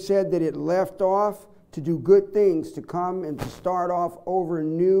 Remember we said that it left off to do good things, to come and to start off over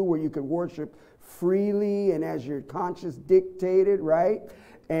new, where you could worship freely and as your conscience dictated, right?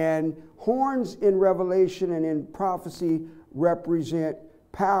 And horns in Revelation and in prophecy represent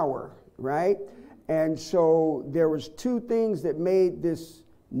power, right? And so there was 2 things that made this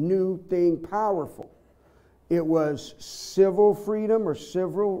new thing powerful. It was civil freedom or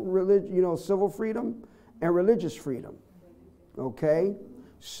civil freedom and religious freedom. Okay?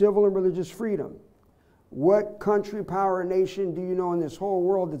 Civil and religious freedom. What country, power, or nation do you know in this whole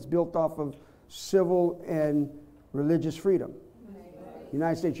world that's built off of civil and religious freedom.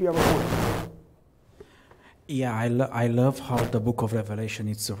 United States, you have a point. Yeah, I love how the book of Revelation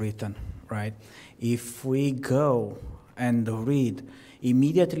is written, right? If we go and read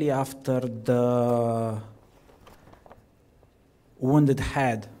immediately after the wounded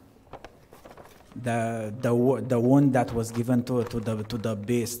head, the wound that was given to the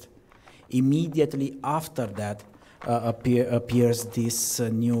beast, immediately after that appears this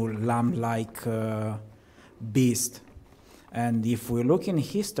new lamb-like beast. And if we look in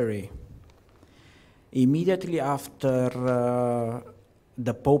history, immediately after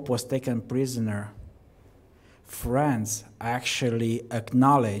the Pope was taken prisoner, France actually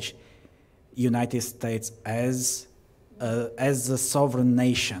acknowledged United States as a sovereign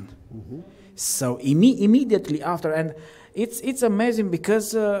nation. Mm-hmm. So immediately after, and it's amazing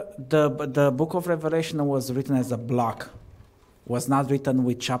because the book of Revelation was written as a block, was not written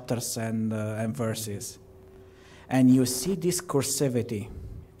with chapters and verses, and you see this cursivity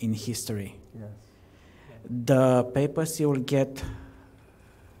in history. Yes. The papacy will get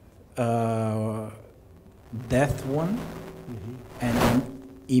death one, mm-hmm. and then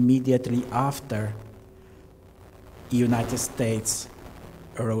immediately after, United States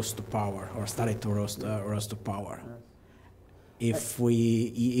rose to power or started to rose to power. Yes.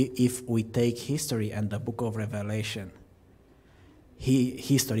 If we take history and the book of Revelation,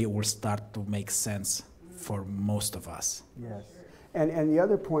 history will start to make sense for most of us. Yes. And the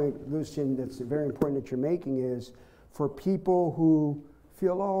other point, Lucian, that's very important that you're making is for people who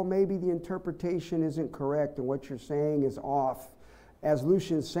feel, oh, maybe the interpretation isn't correct and what you're saying is off. As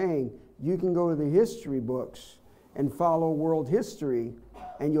Lucian's saying, you can go to the history books and follow world history,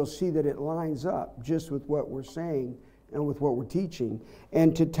 and you'll see that it lines up just with what we're saying and with what we're teaching.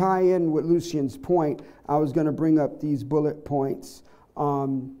 And to tie in with Lucian's point, I was going to bring up these bullet points.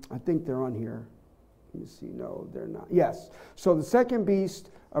 I think they're on here. Let me see. No, they're not. Yes. So the second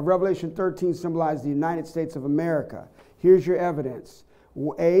beast of Revelation 13 symbolized the United States of America. Here's your evidence.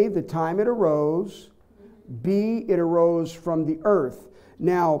 A, the time it arose. B, it arose from the earth.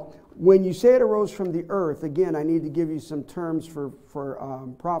 Now, when you say it arose from the earth, again, I need to give you some terms for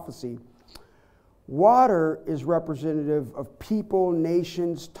prophecy. Water is representative of people,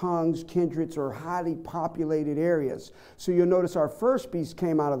 nations, tongues, kindreds, or highly populated areas. So you'll notice our first beast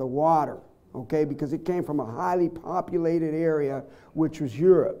came out of the water, okay, because it came from a highly populated area, which was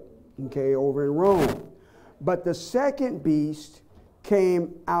Europe, okay, over in Rome. But the second beast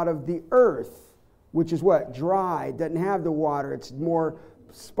came out of the earth, which is what? Dry, doesn't have the water. It's more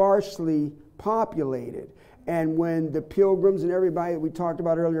sparsely populated. And when the pilgrims and everybody that we talked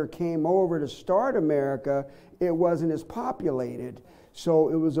about earlier came over to start America, it wasn't as populated. So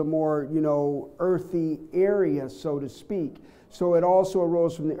it was a more, earthy area, so to speak. So it also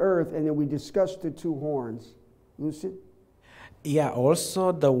arose from the earth, and then we discussed the two horns. Lucian? Yeah,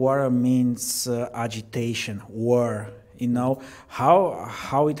 also the war means agitation, war.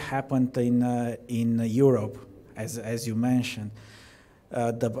 How it happened in Europe, as you mentioned.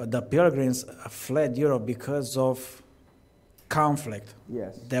 The pilgrims fled Europe because of conflict.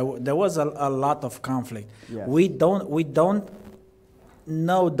 Yes. There was a lot of conflict. Yes. We don't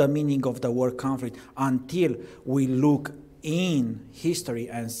know the meaning of the word conflict until we look in history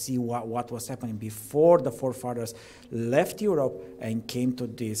and see what was happening before the forefathers left Europe and came to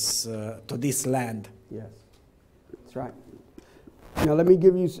this land. Yes, that's right. Now let me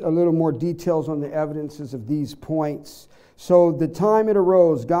give you a little more details on the evidences of these points. So the time it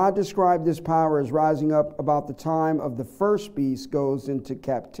arose, God described this power as rising up about the time of the first beast goes into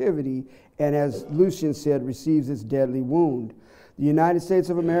captivity, and as Lucian said, receives its deadly wound. The United States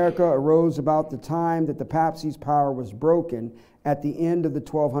of America arose about the time that the papacy's power was broken at the end of the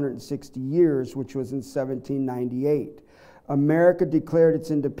 1260 years, which was in 1798. America declared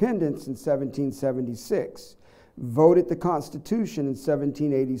its independence in 1776, voted the Constitution in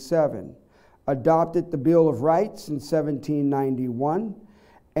 1787, adopted the Bill of Rights in 1791,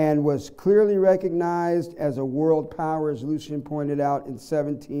 and was clearly recognized as a world power, as Lucian pointed out, in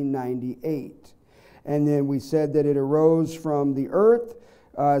 1798. And then we said that it arose from the earth.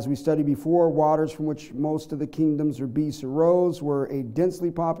 As we studied before, waters from which most of the kingdoms or beasts arose were a densely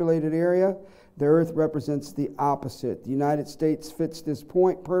populated area. The earth represents the opposite. The United States fits this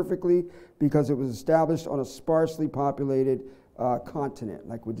point perfectly because it was established on a sparsely populated continent,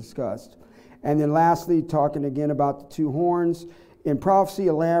 like we discussed. And then lastly, talking again about the two horns. In prophecy,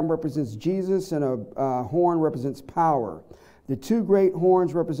 a lamb represents Jesus and a horn represents power. The two great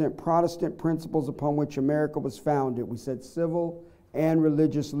horns represent Protestant principles upon which America was founded. We said civil and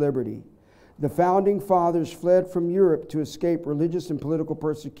religious liberty. The founding fathers fled from Europe to escape religious and political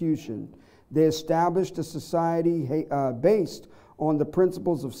persecution. They established a society based on the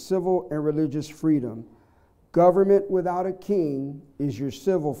principles of civil and religious freedom. Government without a king is your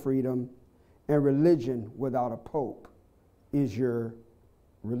civil freedom, and religion without a pope is your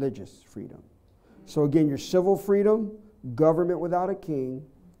religious freedom. So again, your civil freedom, government without a king,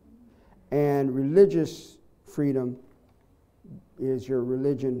 and religious freedom is your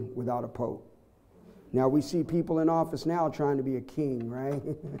religion without a pope. Now we see people in office now trying to be a king, right?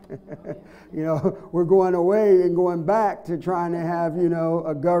 You know, we're going away and going back to trying to have, you know,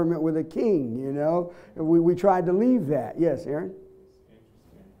 a government with a king, you know. We tried to leave that. Yes, Aaron?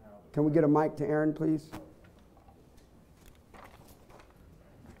 Can we get a mic to Aaron, please?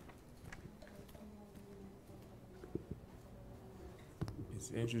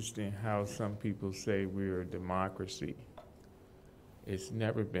 It's interesting how some people say we're a democracy. It's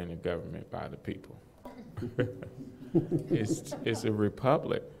never been a government by the people. It's a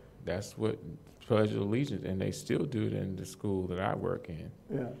republic. That's what Pledge of Allegiance, and they still do it in the school that I work in.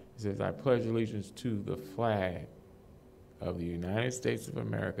 Yeah. It says, I pledge allegiance to the flag of the United States of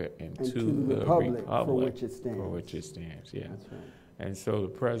America and to the republic for which it stands. For which it stands, yeah. That's right. And so the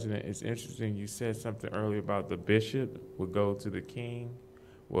president, it's interesting, you said something earlier about the bishop would go to the king.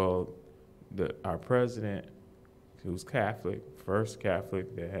 Well, our president, who's Catholic, first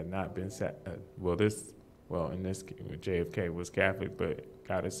Catholic that had not been, in this case, JFK was Catholic, but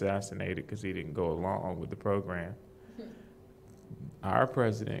got assassinated because he didn't go along with the program. Our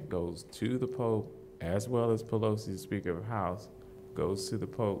president goes to the Pope, as well as Pelosi, the Speaker of the House, goes to the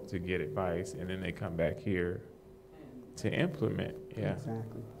Pope to get advice, and then they come back here to implement. Yeah.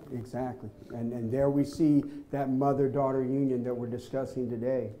 Exactly. And there we see that mother-daughter union that we're discussing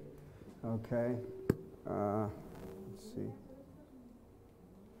today. Okay. Let's see.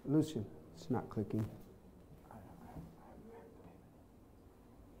 Lucian, it's not clicking.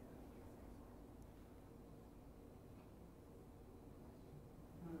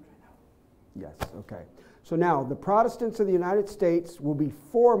 Yes, okay. So now, the Protestants of the United States will be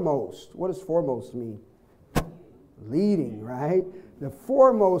foremost. What does foremost mean? Leading, right? The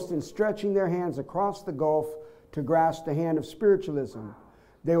foremost in stretching their hands across the gulf to grasp the hand of spiritualism.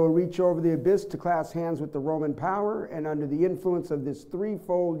 They will reach over the abyss to clasp hands with the Roman power, and under the influence of this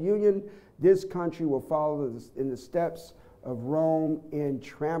threefold union, this country will follow in the steps of Rome in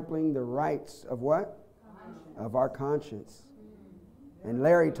trampling the rights of what? Of our conscience. And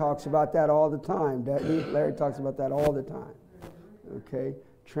Larry talks about that all the time, doesn't he? Larry talks about that all the time. Okay?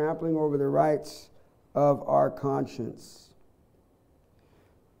 Trampling over the rights of our conscience.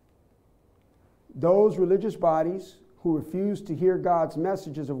 Those religious bodies who refuse to hear God's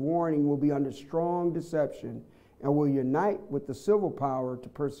messages of warning will be under strong deception and will unite with the civil power to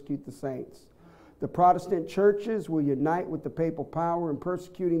persecute the saints. The Protestant churches will unite with the papal power in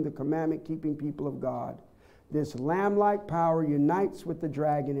persecuting the commandment-keeping people of God. This lamb-like power unites with the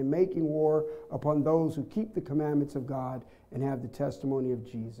dragon in making war upon those who keep the commandments of God and have the testimony of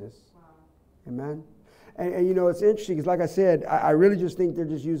Jesus. Wow. Amen? And you know, it's interesting because, like I said, I really just think they're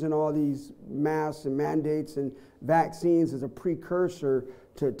just using all these masks and mandates and vaccines as a precursor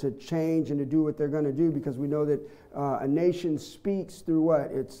to change and to do what they're going to do, because we know that a nation speaks through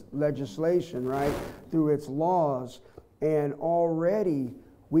what? Its legislation, right? Through its laws. And already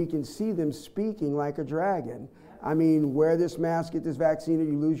we can see them speaking like a dragon. I mean, wear this mask, get this vaccine, or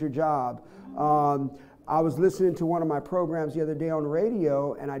you lose your job. I was listening to one of my programs the other day on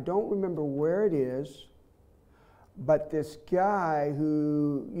radio, and I don't remember where it is, but this guy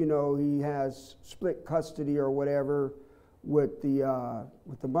who, you know, he has split custody or whatever with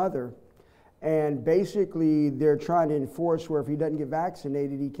the mother, and basically they're trying to enforce where if he doesn't get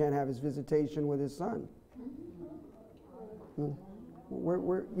vaccinated, he can't have his visitation with his son.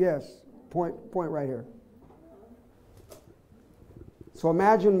 Yes, point right here. So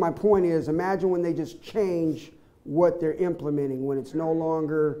imagine, my point is, imagine when they just change what they're implementing, when it's no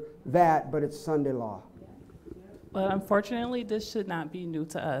longer that, but it's Sunday law. But unfortunately, this should not be new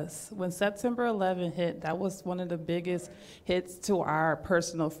to us. When September 11 hit, that was one of the biggest hits to our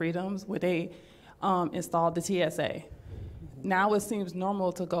personal freedoms, where they installed the TSA. Now it seems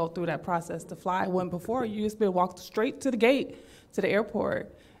normal to go through that process to fly, when before you used to be able to walk straight to the gate, to the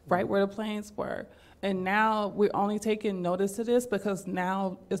airport, right where the planes were. And now we're only taking notice of this because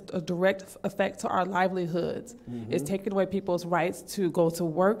now it's a direct effect to our livelihoods. Mm-hmm. It's taking away people's rights to go to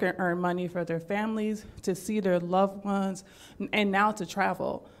work and earn money for their families, to see their loved ones, and now to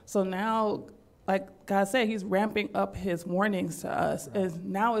travel. So now, like God said, he's ramping up his warnings to us. And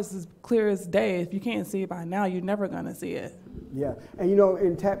now it's as clear as day. If you can't see it by now, you're never going to see it. Yeah. And, you know,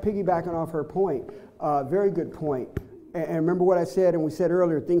 in piggybacking off her point, very good point. And remember what I said, and we said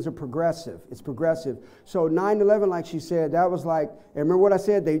earlier, things are progressive. It's progressive. So 9/11, like she said, that was like, and remember what I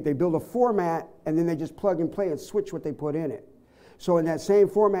said, they build a format, and then they just plug and play and switch what they put in it. So in that same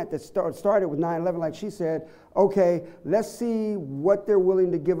format that started with 9/11, like she said, okay, let's see what they're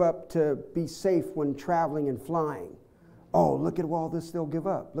willing to give up to be safe when traveling and flying. Oh, look at all this they'll give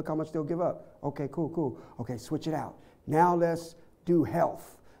up. Look how much they'll give up. Okay, cool. Okay, switch it out. Now let's do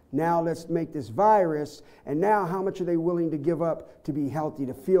health. Now let's make this virus, and now how much are they willing to give up to be healthy,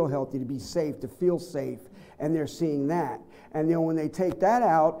 to feel healthy, to be safe, to feel safe? And they're seeing that. And then when they take that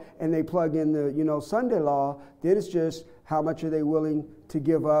out and they plug in the, Sunday law, then it's just how much are they willing to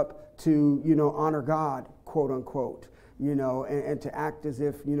give up to, honor God, quote unquote, and to act as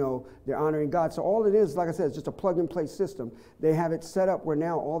if, they're honoring God. So all it is, like I said, it's just a plug and play system. They have it set up where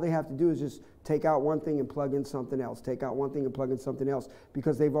now all they have to do is just take out one thing and plug in something else, take out one thing and plug in something else,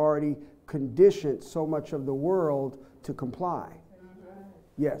 because they've already conditioned so much of the world to comply.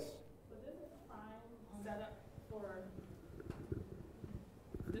 Yes?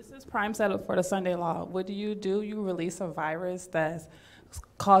 This is prime setup for the Sunday law. What do? You release a virus that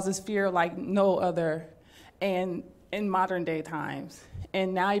causes fear like no other, and in modern day times.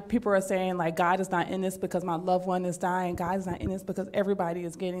 And now people are saying, like, God is not in this because my loved one is dying. God is not in this because everybody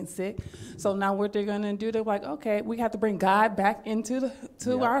is getting sick. So now what they're going to do, they're like, okay, we have to bring God back into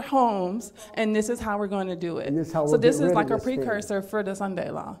our homes, and this is how we're going to do it. So this is like a precursor for the Sunday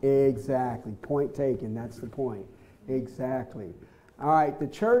law. Exactly. Point taken. That's the point. Exactly. All right. The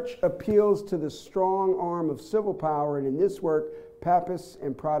church appeals to the strong arm of civil power, and in this work, Papists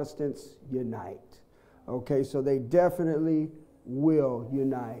and Protestants unite. Okay, so they definitely will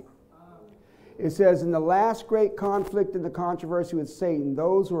unite. It says, in the last great conflict and the controversy with Satan,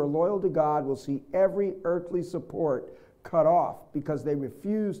 those who are loyal to God will see every earthly support cut off because they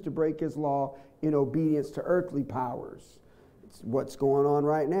refuse to break his law in obedience to earthly powers. It's what's going on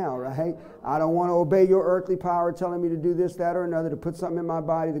right now, right? I don't want to obey your earthly power telling me to do this, that, or another, to put something in my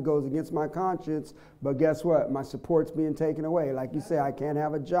body that goes against my conscience, but guess what? My support's being taken away. Like you say, I can't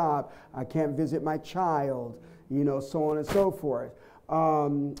have a job, I can't visit my child, so on and so forth.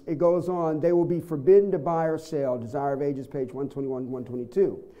 It goes on, they will be forbidden to buy or sell, Desire of Ages, page 121,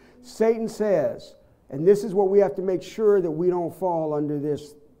 122. Satan says, and this is what we have to make sure that we don't fall under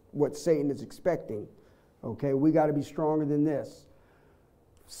this, what Satan is expecting. Okay, we got to be stronger than this.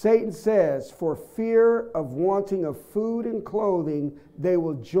 Satan says, for fear of wanting of food and clothing, they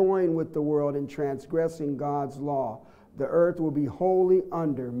will join with the world in transgressing God's law. The earth will be wholly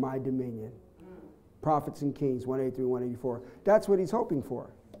under my dominion. Prophets and Kings 183, 184. That's what he's hoping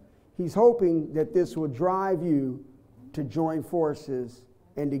for. He's hoping that this will drive you to join forces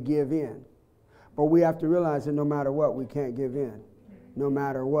and to give in. But we have to realize that no matter what, we can't give in. No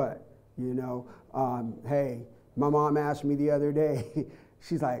matter what, hey, my mom asked me the other day,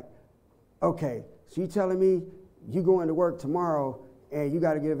 she's like, okay, so you telling me you going to work tomorrow and you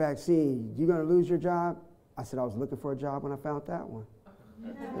got to get a vaccine, you going to lose your job? I said, I was looking for a job when I found that one.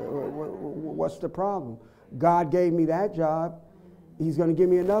 What's the problem? God gave me that job. He's going to give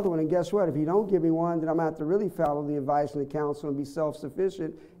me another one. And guess what? If he don't give me one, then I'm going to have to really follow the advice and the counsel and be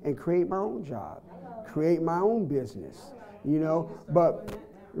self-sufficient and create my own job, create my own business, But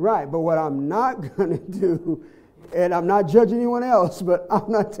what I'm not going to do, and I'm not judging anyone else, but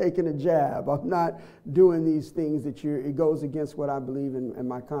I'm not taking a jab. I'm not doing these things it goes against what I believe in and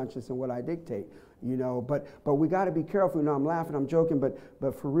my conscience and what I dictate. But we got to be careful. I'm laughing, I'm joking, but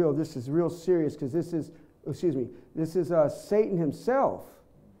for real, this is real serious, because this is Satan himself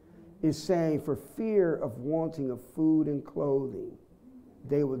is saying, for fear of wanting of food and clothing,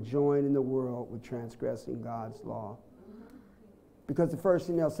 they will join in the world with transgressing God's law. Because the first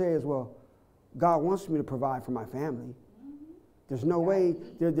thing they'll say is, well, God wants me to provide for my family. There's no way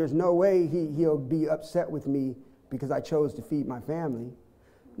he'll be upset with me because I chose to feed my family.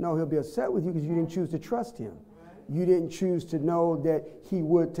 No, he'll be upset with you because you didn't choose to trust him. You didn't choose to know that he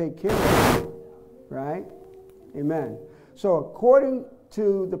would take care of you. Right? Amen. So according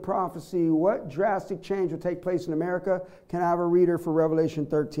to the prophecy, what drastic change will take place in America? Can I have a reader for Revelation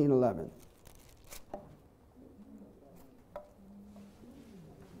 13:11?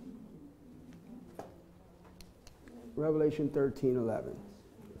 Revelation 13:11.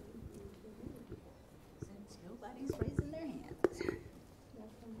 Since nobody's raising their hands.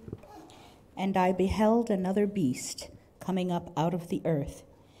 And I beheld another beast coming up out of the earth,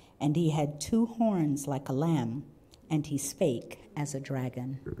 and he had 2 horns like a lamb, and he spake as a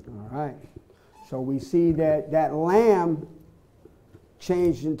dragon. All right. So we see that lamb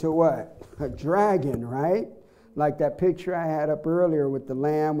changed into what? A dragon, right? Like that picture I had up earlier with the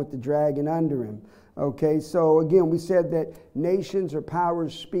lamb with the dragon under him. Okay, so again, we said that nations or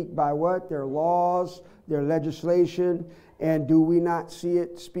powers speak by what? Their laws, their legislation, and do we not see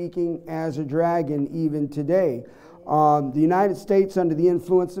it speaking as a dragon even today? The United States, under the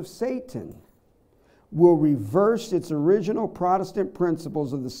influence of Satan, will reverse its original Protestant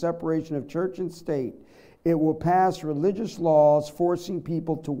principles of the separation of church and state. It will pass religious laws forcing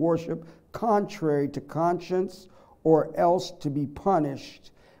people to worship contrary to conscience or else to be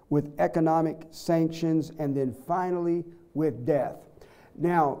punished with economic sanctions and then finally with death.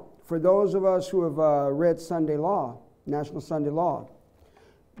 Now, for those of us who have read Sunday law, National Sunday Law,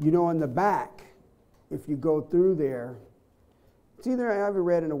 you know in the back, if you go through there, it's either, I haven't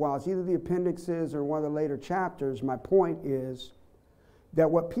read in a while, it's either the appendixes or one of the later chapters. My point is that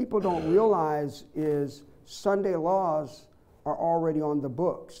what people don't realize is Sunday laws are already on the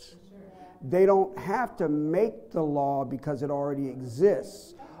books. They don't have to make the law because it already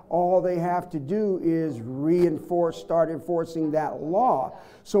exists. All they have to do is start enforcing that law.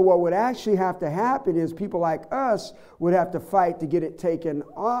 So what would actually have to happen is people like us would have to fight to get it taken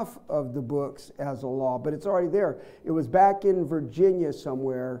off of the books as a law, but it's already there. It was back in Virginia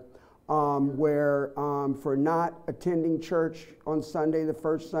somewhere where for not attending church on Sunday, the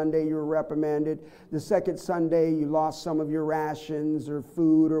first Sunday you were reprimanded. The second Sunday you lost some of your rations or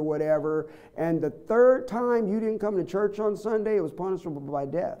food or whatever. And the third time you didn't come to church on Sunday, it was punishable by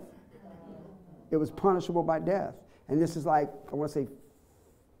death. It was punishable by death. And this is like, I want to say,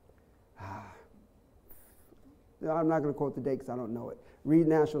 I'm not going to quote the date because I don't know it. Read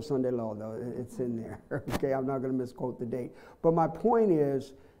National Sunday Law, though. It's in there. Okay, I'm not going to misquote the date. But my point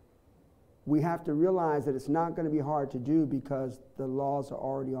is, we have to realize that it's not going to be hard to do because the laws are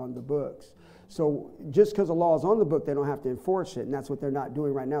already on the books. So just because the law is on the book, they don't have to enforce it. And that's what they're not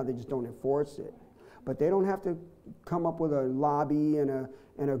doing right now. They just don't enforce it. But they don't have to come up with a lobby and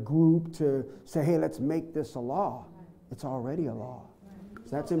a group to say, hey, let's make this a law. It's already a law.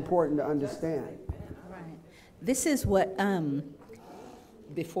 So that's important to understand. Right. This is what,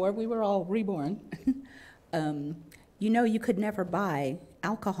 before we were all reborn, you know, you could never buy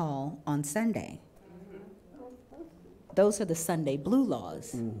alcohol on Sunday. Those are the Sunday blue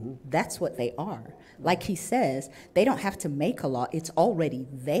laws. Mm-hmm. That's what they are. Like he says, they don't have to make a law. It's already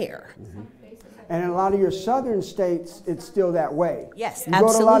there. Mm-hmm. And in a lot of your southern states, it's still that way. Yes, you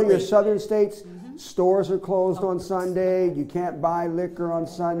absolutely. go to a lot of your southern states, stores are closed on Sunday. You can't buy liquor on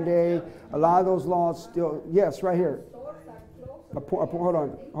Sunday. A lot of those laws still, yes, right here. Hold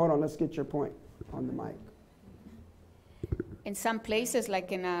on, let's get your point on the mic. In some places,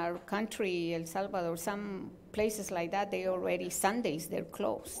 like in our country, El Salvador, some places like that, they already, Sundays, they're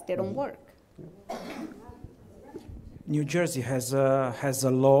closed. They don't work. New Jersey has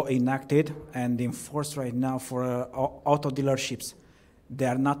a law enacted and enforced right now for auto dealerships. They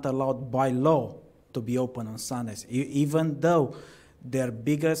are not allowed by law to be open on Sundays, even though their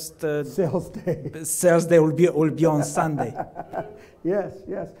biggest sales day will be on Sunday. Yes.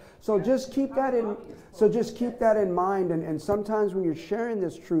 So just keep that in mind. And sometimes when you're sharing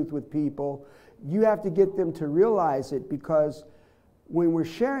this truth with people, you have to get them to realize it, because when we're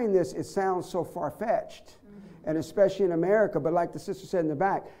sharing this, it sounds so far-fetched, and especially in America. But like the sister said in the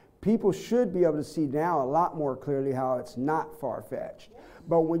back, people should be able to see now a lot more clearly how it's not far-fetched.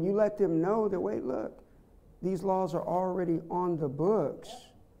 But when you let them know that, wait, look, these laws are already on the books.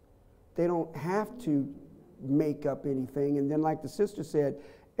 They don't have to make up anything. And then like the sister said,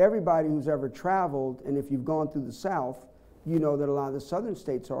 everybody who's ever traveled, and if you've gone through the South, you know that a lot of the southern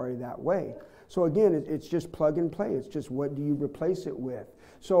states are already that way. So again, it's just plug and play. It's just what do you replace it with?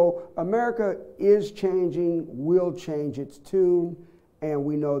 So America is changing, will change its tune, and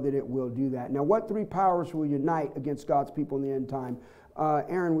we know that it will do that. Now, what three powers will unite against God's people in the end time?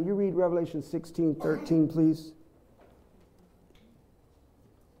 Aaron, will you read Revelation 16:13, please?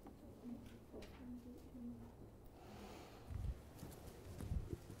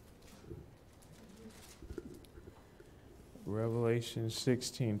 Revelation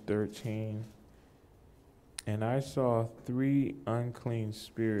 16:13. And I saw three unclean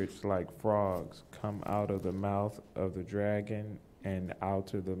spirits like frogs come out of the mouth of the dragon, and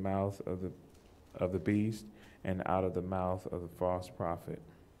out of the mouth of the beast, and out of the mouth of the false prophet.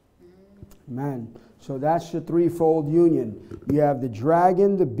 Amen. So that's your threefold union. You have the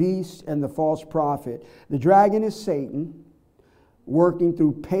dragon, the beast, and the false prophet. The dragon is Satan, working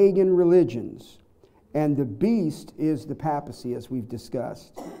through pagan religions. And the beast is the papacy, as we've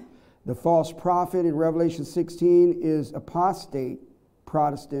discussed. The false prophet in Revelation 16 is apostate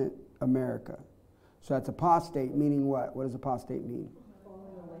Protestant America. So that's apostate, meaning what? What does apostate mean?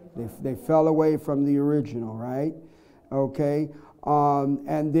 They fell away from the original, right? Okay.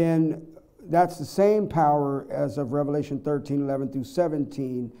 And then that's the same power as of Revelation 13:11 through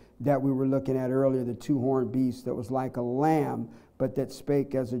 17 that we were looking at earlier, the two-horned beast that was like a lamb, but that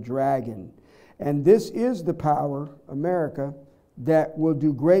spake as a dragon. And this is the power, America, that will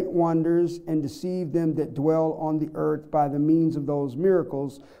do great wonders and deceive them that dwell on the earth by the means of those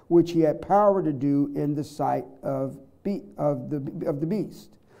miracles which he had power to do in the sight of the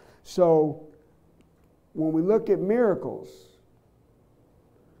beast. So when we look at miracles,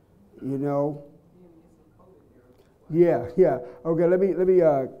 you know, yeah. Okay, let me.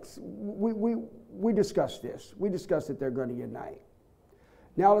 We discussed this. We discussed that they're going to unite.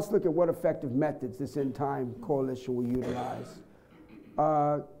 Now let's look at what effective methods this end time coalition will utilize.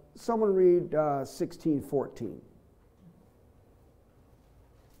 Someone read 16:14.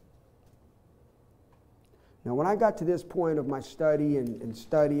 Now, when I got to this point of my study and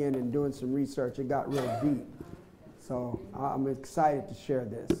studying and doing some research, it got real deep. So I'm excited to share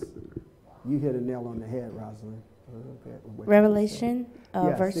this. You hit a nail on the head, Rosalind. Okay. Revelation,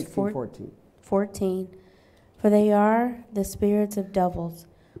 verse 16:14. 14. For they are the spirits of devils,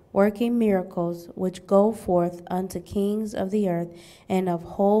 working miracles, which go forth unto kings of the earth and of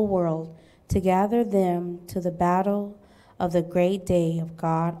whole world, to gather them to the battle of the great day of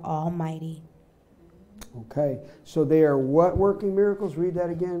God Almighty. Okay, so they are what working miracles? Read that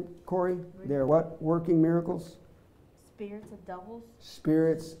again, Corey. They are what working miracles? Spirits of devils.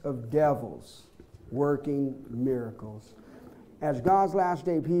 Spirits of devils working miracles. As God's last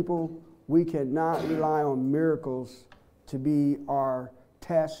day people, we cannot rely on miracles to be our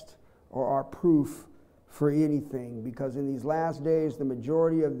test or our proof for anything, because in these last days, the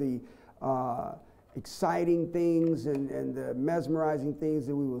majority of the exciting things and the mesmerizing things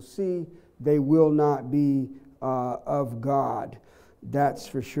that we will see, they will not be of God. That's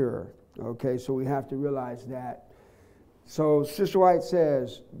for sure. Okay, so we have to realize that. So Sister White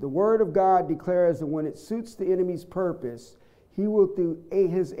says, the Word of God declares that when it suits the enemy's purpose, he will, through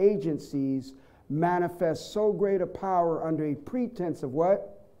his agencies, manifest so great a power under a pretense of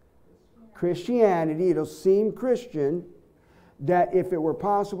what? Christianity. It'll seem Christian, that if it were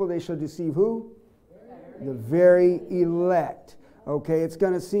possible, they shall deceive who? The very elect. Okay, it's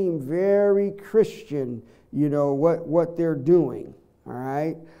going to seem very Christian, you know, what they're doing. All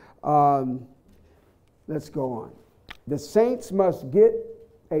right? Let's go on. The saints must get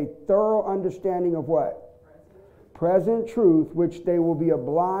a thorough understanding of what? Present truth, which they will be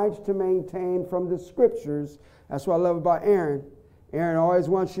obliged to maintain from the scriptures. That's what I love about Aaron. Aaron always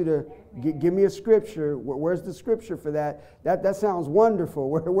wants you to give me a scripture. Where's the scripture for that? That sounds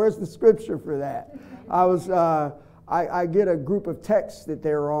wonderful. Where's the scripture for that? I get a group of texts that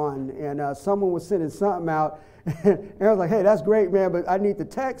they're on, and someone was sending something out. And I was like, hey, that's great, man, but I need the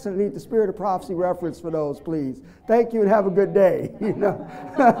text and I need the Spirit of Prophecy reference for those, please. Thank you and have a good day. You know,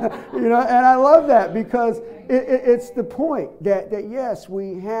 and I love that because it's the point that yes,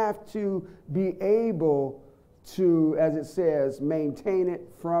 we have to be able to, as it says, maintain it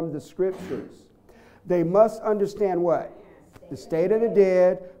from the Scriptures. They must understand what? The state of the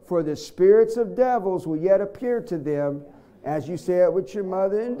dead, for the spirits of devils will yet appear to them, as you said with your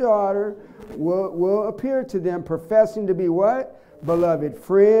mother and daughter, will appear to them, professing to be what? Beloved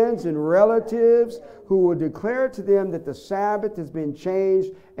friends and relatives, who will declare to them that the Sabbath has been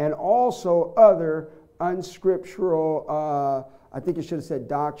changed, and also other unscriptural, I think it should have said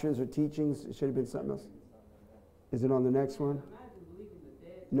doctrines or teachings. It should have been something else. Is it on the next one?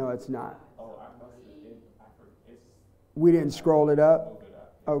 No, it's not. We didn't scroll it up?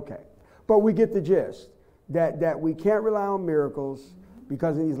 Okay. But we get the gist. That we can't rely on miracles,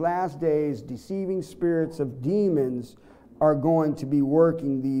 because in these last days, deceiving spirits of demons are going to be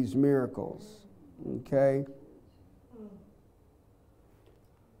working these miracles. Okay?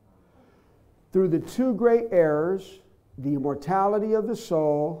 Through the two great errors, the immortality of the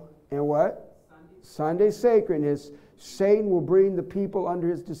soul and what? Sunday sacredness, Satan will bring the people under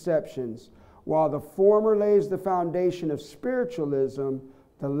his deceptions. While the former lays the foundation of spiritualism,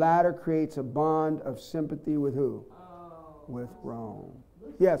 the latter creates a bond of sympathy with who? With Rome.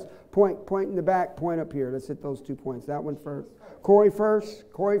 Yes, point in the back, point up here. Let's hit those 2 points. That one first. Corey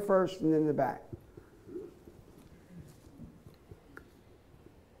first, and then the back.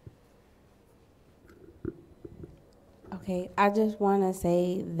 Okay, I just want to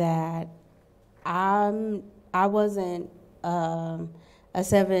say that I wasn't a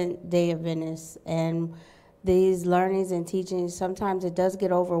Seventh-day Adventist, and these learnings and teachings, sometimes it does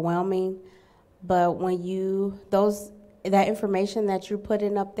get overwhelming, but when that information that you're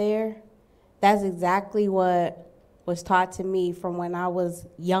putting up there, that's exactly what was taught to me from when I was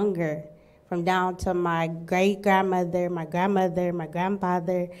younger, from down to my great-grandmother, my grandmother, my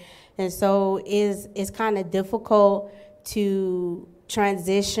grandfather. And so it's kind of difficult to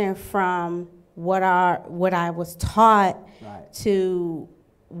transition from what I was taught Right. to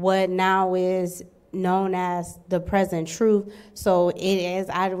what now is known as the present truth. So it is,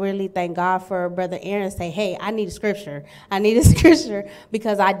 I really thank God for Brother Aaron say, hey, I need a scripture. I need a scripture,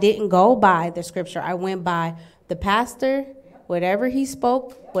 because I didn't go by the scripture. I went by the pastor, whatever he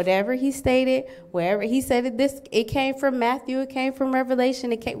spoke, whatever he stated, wherever he said it came from Matthew, it came from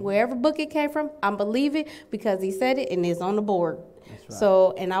Revelation, it came, wherever book it came from, I believe it because he said it and it's on the board. Right.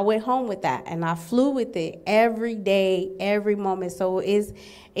 So, and I went home with that, and I flew with it every day, every moment. So it's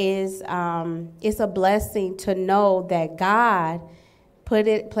a blessing to know that God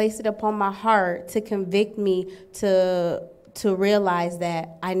placed it upon my heart to convict me to realize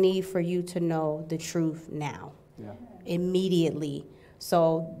that I need for you to know the truth now, immediately.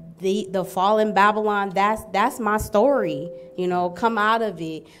 So the fall in Babylon, that's my story, come out of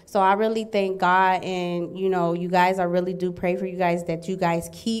it. So I really thank God, and, you guys, I really do pray for you guys that you guys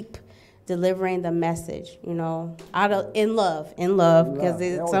keep delivering the message, in love,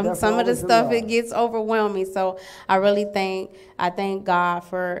 because some of the stuff, it gets overwhelming. So I thank God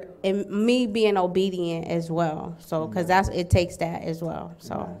for me being obedient as well. So, because it takes that as well.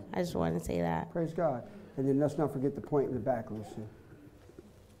 So I just wanted to say that. Praise God. And then let's not forget the point in the back, Lucy.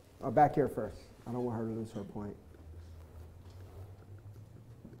 Back here first. I don't want her to lose her point.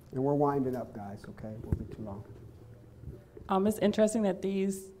 And we're winding up, guys, okay? Won't be too long. It's interesting that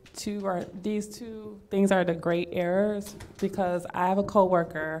these two things are the great errors, because I have a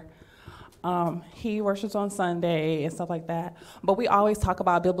coworker. He worships on Sunday and stuff like that. But we always talk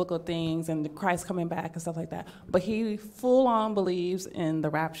about biblical things and Christ coming back and stuff like that. But he full on believes in the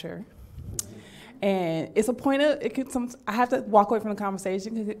rapture. And it's a point of, I have to walk away from the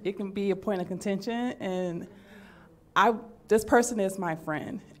conversation because it can be a point of contention. And this person is my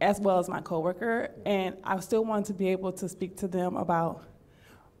friend as well as my coworker, and I still want to be able to speak to them about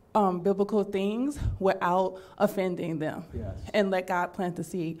biblical things without offending them. Yes. And let God plant the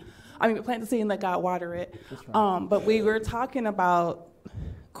seed. Plant the seed and let God water it. Right. But we were talking about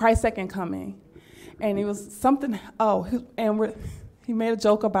Christ's second coming, and it was something. He made a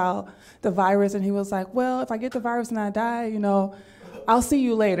joke about the virus, and he was like, well, if I get the virus and I die, I'll see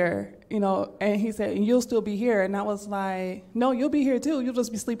you later, and he said, and you'll still be here. And I was like, no, you'll be here too. You'll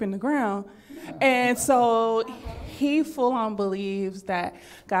just be sleeping in the ground. And so he full on believes that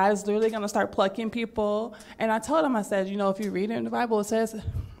God is literally going to start plucking people. And I told him, I said, if you read it in the Bible, it says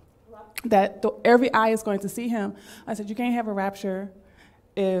that every eye is going to see him. I said, you can't have a rapture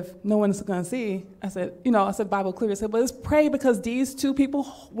if no one's going to see. I said, Bible clear. I said, but let's pray, because these two people,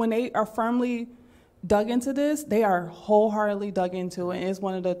 when they are firmly dug into this, they are wholeheartedly dug into it. And it's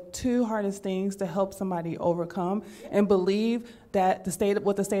one of the two hardest things to help somebody overcome and believe that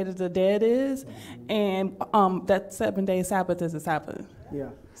what the state of the dead is, and that 7-day Sabbath is a Sabbath. Yeah.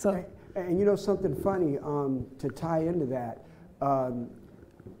 So, and something funny to tie into that.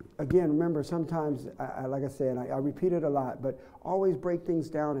 Again, remember, sometimes, like I said, I repeat it a lot, but always break things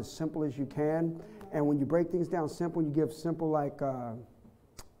down as simple as you can. And when you break things down simple, you give simple, like,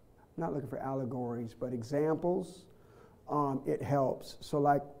 not looking for allegories, but examples, it helps. So,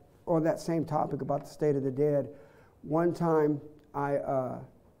 like, on that same topic about the state of the dead, one time I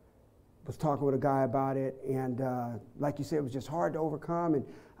was talking with a guy about it, and like you said, it was just hard to overcome, and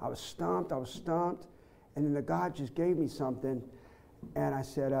I was stumped, and then the God just gave me something. And I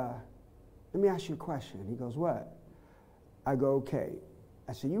said, let me ask you a question. He goes, what? I go, okay.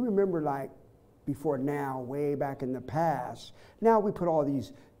 I said, you remember, like, before now, way back in the past, now we put all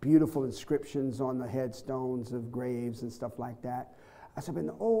these beautiful inscriptions on the headstones of graves and stuff like that. I said, but in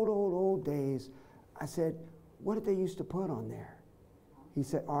the old days, I said, what did they used to put on there? He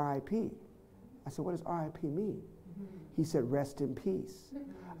said, R.I.P. I said, what does R.I.P. mean? He said, rest in peace.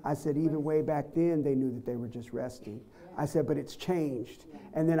 I said, even way back then, they knew that they were just resting. I said, but it's changed.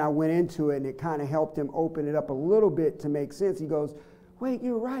 And then I went into it, and it kind of helped him open it up a little bit to make sense. He goes, wait,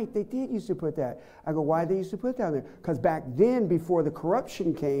 you're right. They did used to put that. I go, why they used to put that on there? Because back then, before the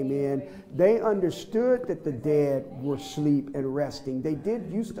corruption came in, they understood that the dead were asleep and resting. They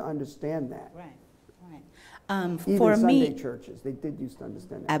did used to understand that. Right. Even for Sunday me, churches, they did used to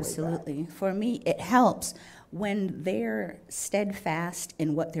understand that. Absolutely. For me, it helps when they're steadfast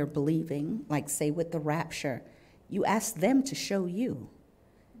in what they're believing, like, say, with the rapture. You ask them to show you.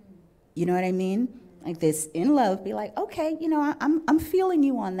 You know what I mean? Like this, in love, be like, okay, I'm feeling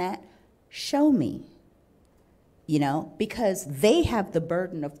you on that. Show me. Because they have the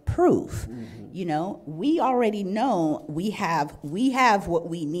burden of proof. Mm-hmm. We already know we have what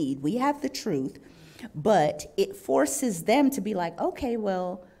we need. We have the truth, but it forces them to be like, okay,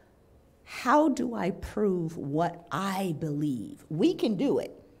 well,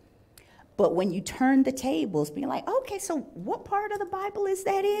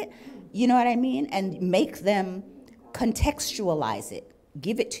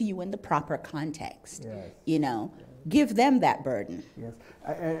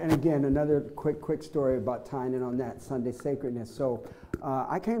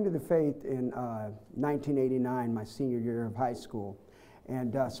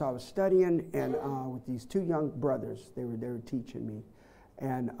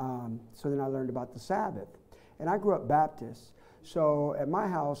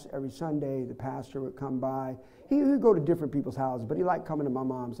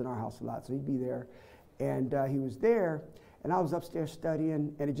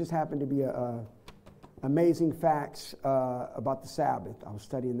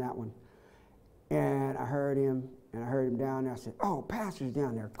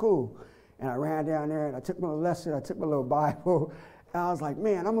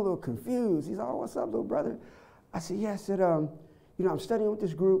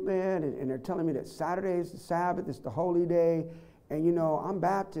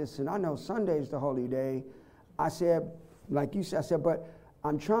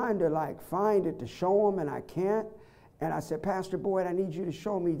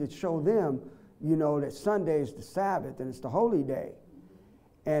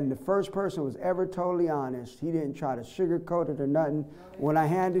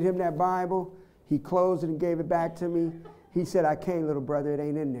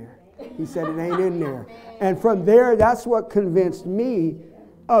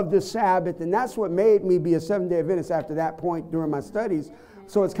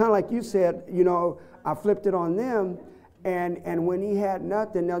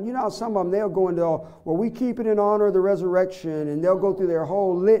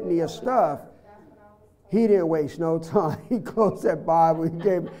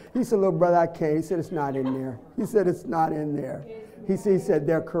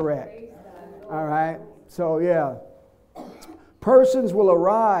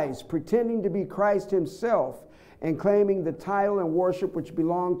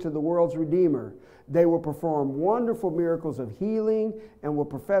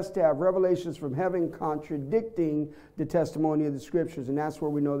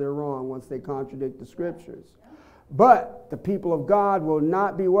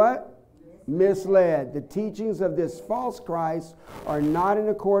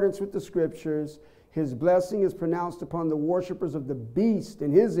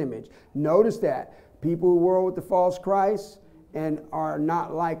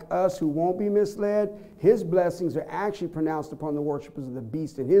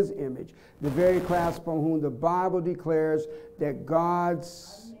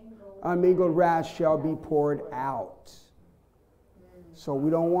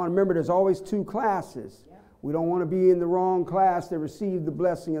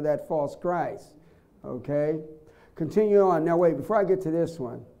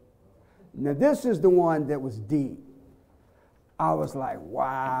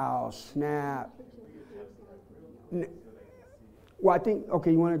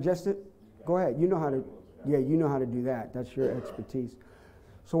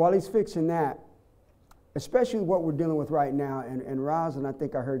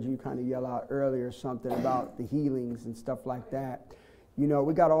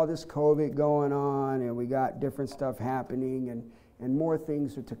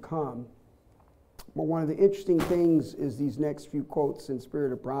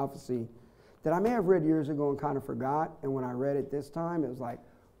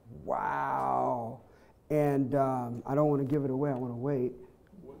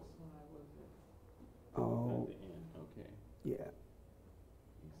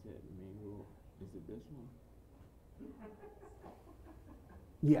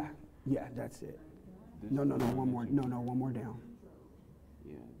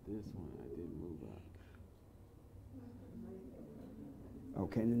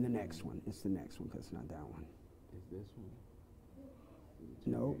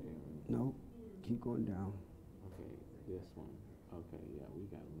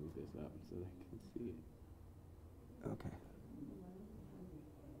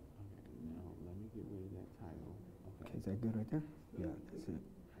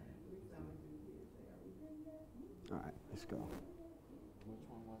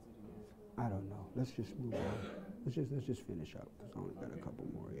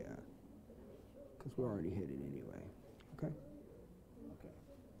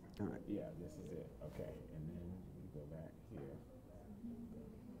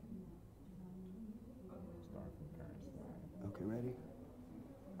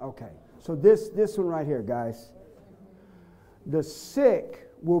 Okay. So this one right here, guys. The sick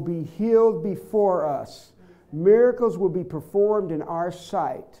will be healed before us. Miracles will be performed in our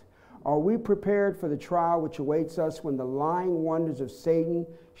sight. Are we prepared for the trial which awaits us when the lying wonders of Satan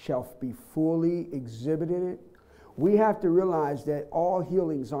shall be fully exhibited? We have to realize that all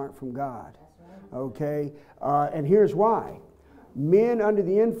healings aren't from God. Okay? And here's why. Men under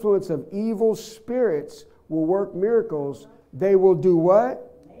the influence of evil spirits will work miracles. They will do what?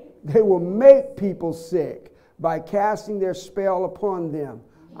 They will make people sick by casting their spell upon them.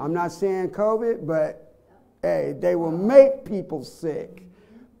 I'm not saying COVID, but hey, they will make people sick,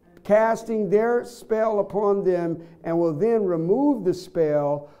 casting their spell upon them, and will then remove the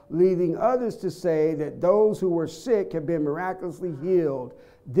spell, leading others to say that those who were sick have been miraculously healed.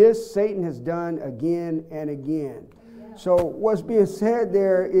 This Satan has done again and again. So what's being said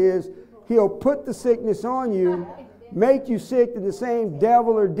there is he'll put the sickness on you, make you sick, and the same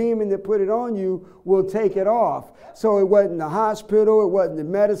devil or demon that put it on you will take it off. So it wasn't the hospital, it wasn't the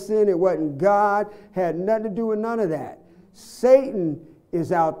medicine, it wasn't God, had nothing to do with none of that. Satan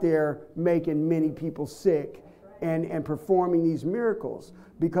is out there making many people sick and performing these miracles.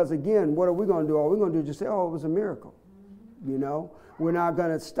 Because again, what are we going to do? All we're going to do is just say, oh, it was a miracle. You know, we're not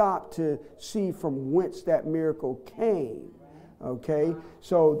going to stop to see from whence that miracle came. Okay,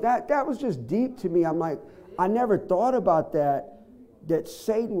 so that was just deep to me. I'm like, I never thought about that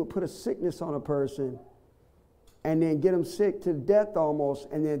Satan would put a sickness on a person and then get them sick to death almost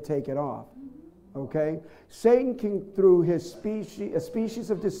and then take it off. Okay? Satan can, through a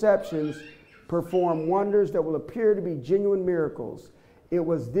species of deceptions, perform wonders that will appear to be genuine miracles. It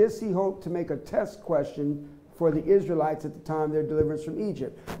was this he hoped to make a test question for the Israelites at the time of their deliverance from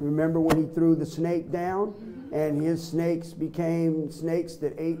Egypt. Remember when he threw the snake down and his snakes became snakes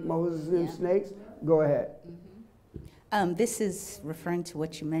that ate Moses and snakes? Go ahead. This is referring to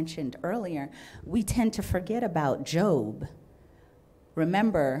what you mentioned earlier. We tend to forget about Job.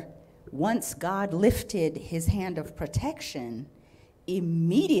 Remember, once God lifted his hand of protection,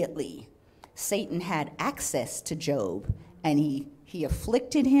 immediately Satan had access to Job, and he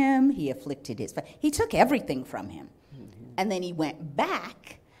afflicted him, he took everything from him. And then he went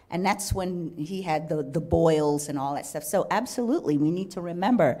back, and that's when he had the boils and all that stuff. So absolutely, we need to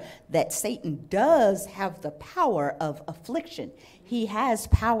remember that Satan does have the power of affliction. He has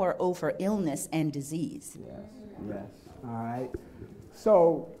power over illness and disease. Yes. All right.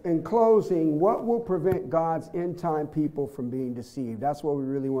 So in closing, what will prevent God's end-time people from being deceived? That's what we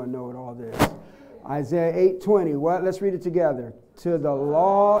really want to know with all this. Isaiah 8:20. What? Let's read it together. To the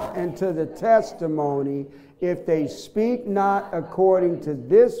law and to the testimony, if they speak not according to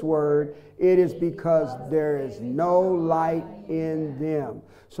this word, it is because there is no light in them.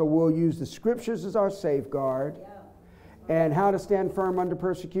 So we'll use the scriptures as our safeguard. And how to stand firm under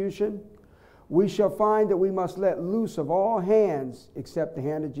persecution? We shall find that we must let loose of all hands except the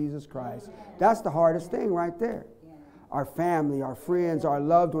hand of Jesus Christ. That's the hardest thing right there. Our family, our friends, our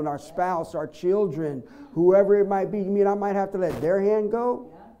loved one, our spouse, our children, whoever it might be. You mean I might have to let their hand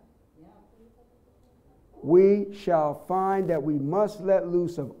go? We shall find that we must let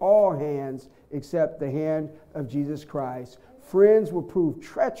loose of all hands except the hand of Jesus Christ. Friends will prove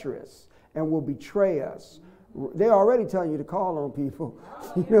treacherous and will betray us. They're already telling you to call on people.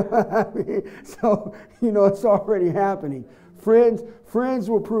 You know what I mean? So, it's already happening. Friends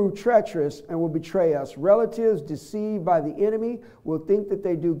will prove treacherous and will betray us. Relatives deceived by the enemy will think that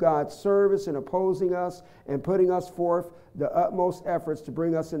they do God's service in opposing us and putting us forth the utmost efforts to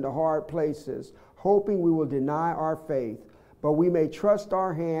bring us into hard places, hoping we will deny our faith. But we may trust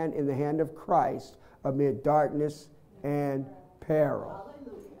our hand in the hand of Christ amid darkness and peril.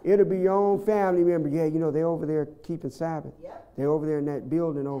 It'll be your own family member. Yeah, they're over there keeping Sabbath. They're over there in that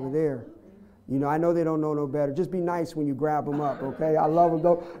building over there. I know they don't know no better. Just be nice when you grab them up, okay? I love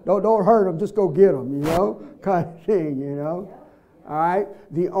them. Don't hurt them. Just go get them, kind of thing, All right?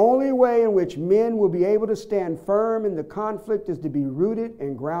 The only way in which men will be able to stand firm in the conflict is to be rooted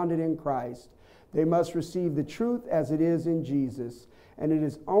and grounded in Christ. They must receive the truth as it is in Jesus. And it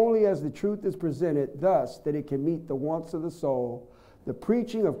is only as the truth is presented thus that it can meet the wants of the soul. The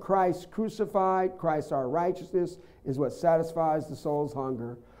preaching of Christ crucified, Christ our righteousness, is what satisfies the soul's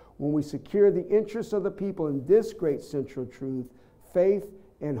hunger. When we secure the interests of the people in this great central truth, faith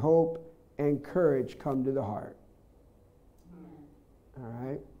and hope and courage come to the heart. All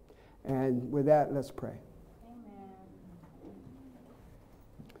right? And with that, let's pray. Amen.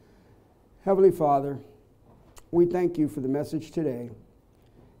 Heavenly Father, we thank you for the message today.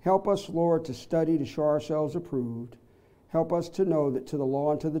 Help us, Lord, to study to show ourselves approved. Help us to know that to the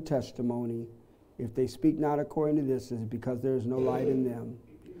law and to the testimony, if they speak not according to this, it is because there is no light in them.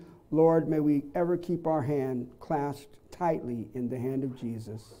 Lord, may we ever keep our hand clasped tightly in the hand of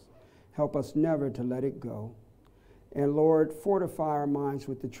Jesus. Help us never to let it go. And Lord, fortify our minds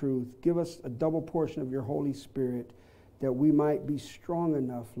with the truth. Give us a double portion of your Holy Spirit that we might be strong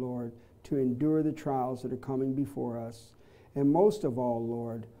enough, Lord, to endure the trials that are coming before us. And most of all,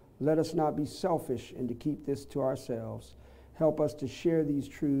 Lord, let us not be selfish and to keep this to ourselves. Help us to share these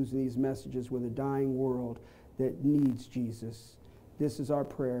truths and these messages with a dying world that needs Jesus. This is our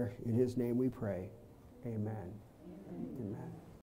prayer. In his name we pray. Amen. Amen.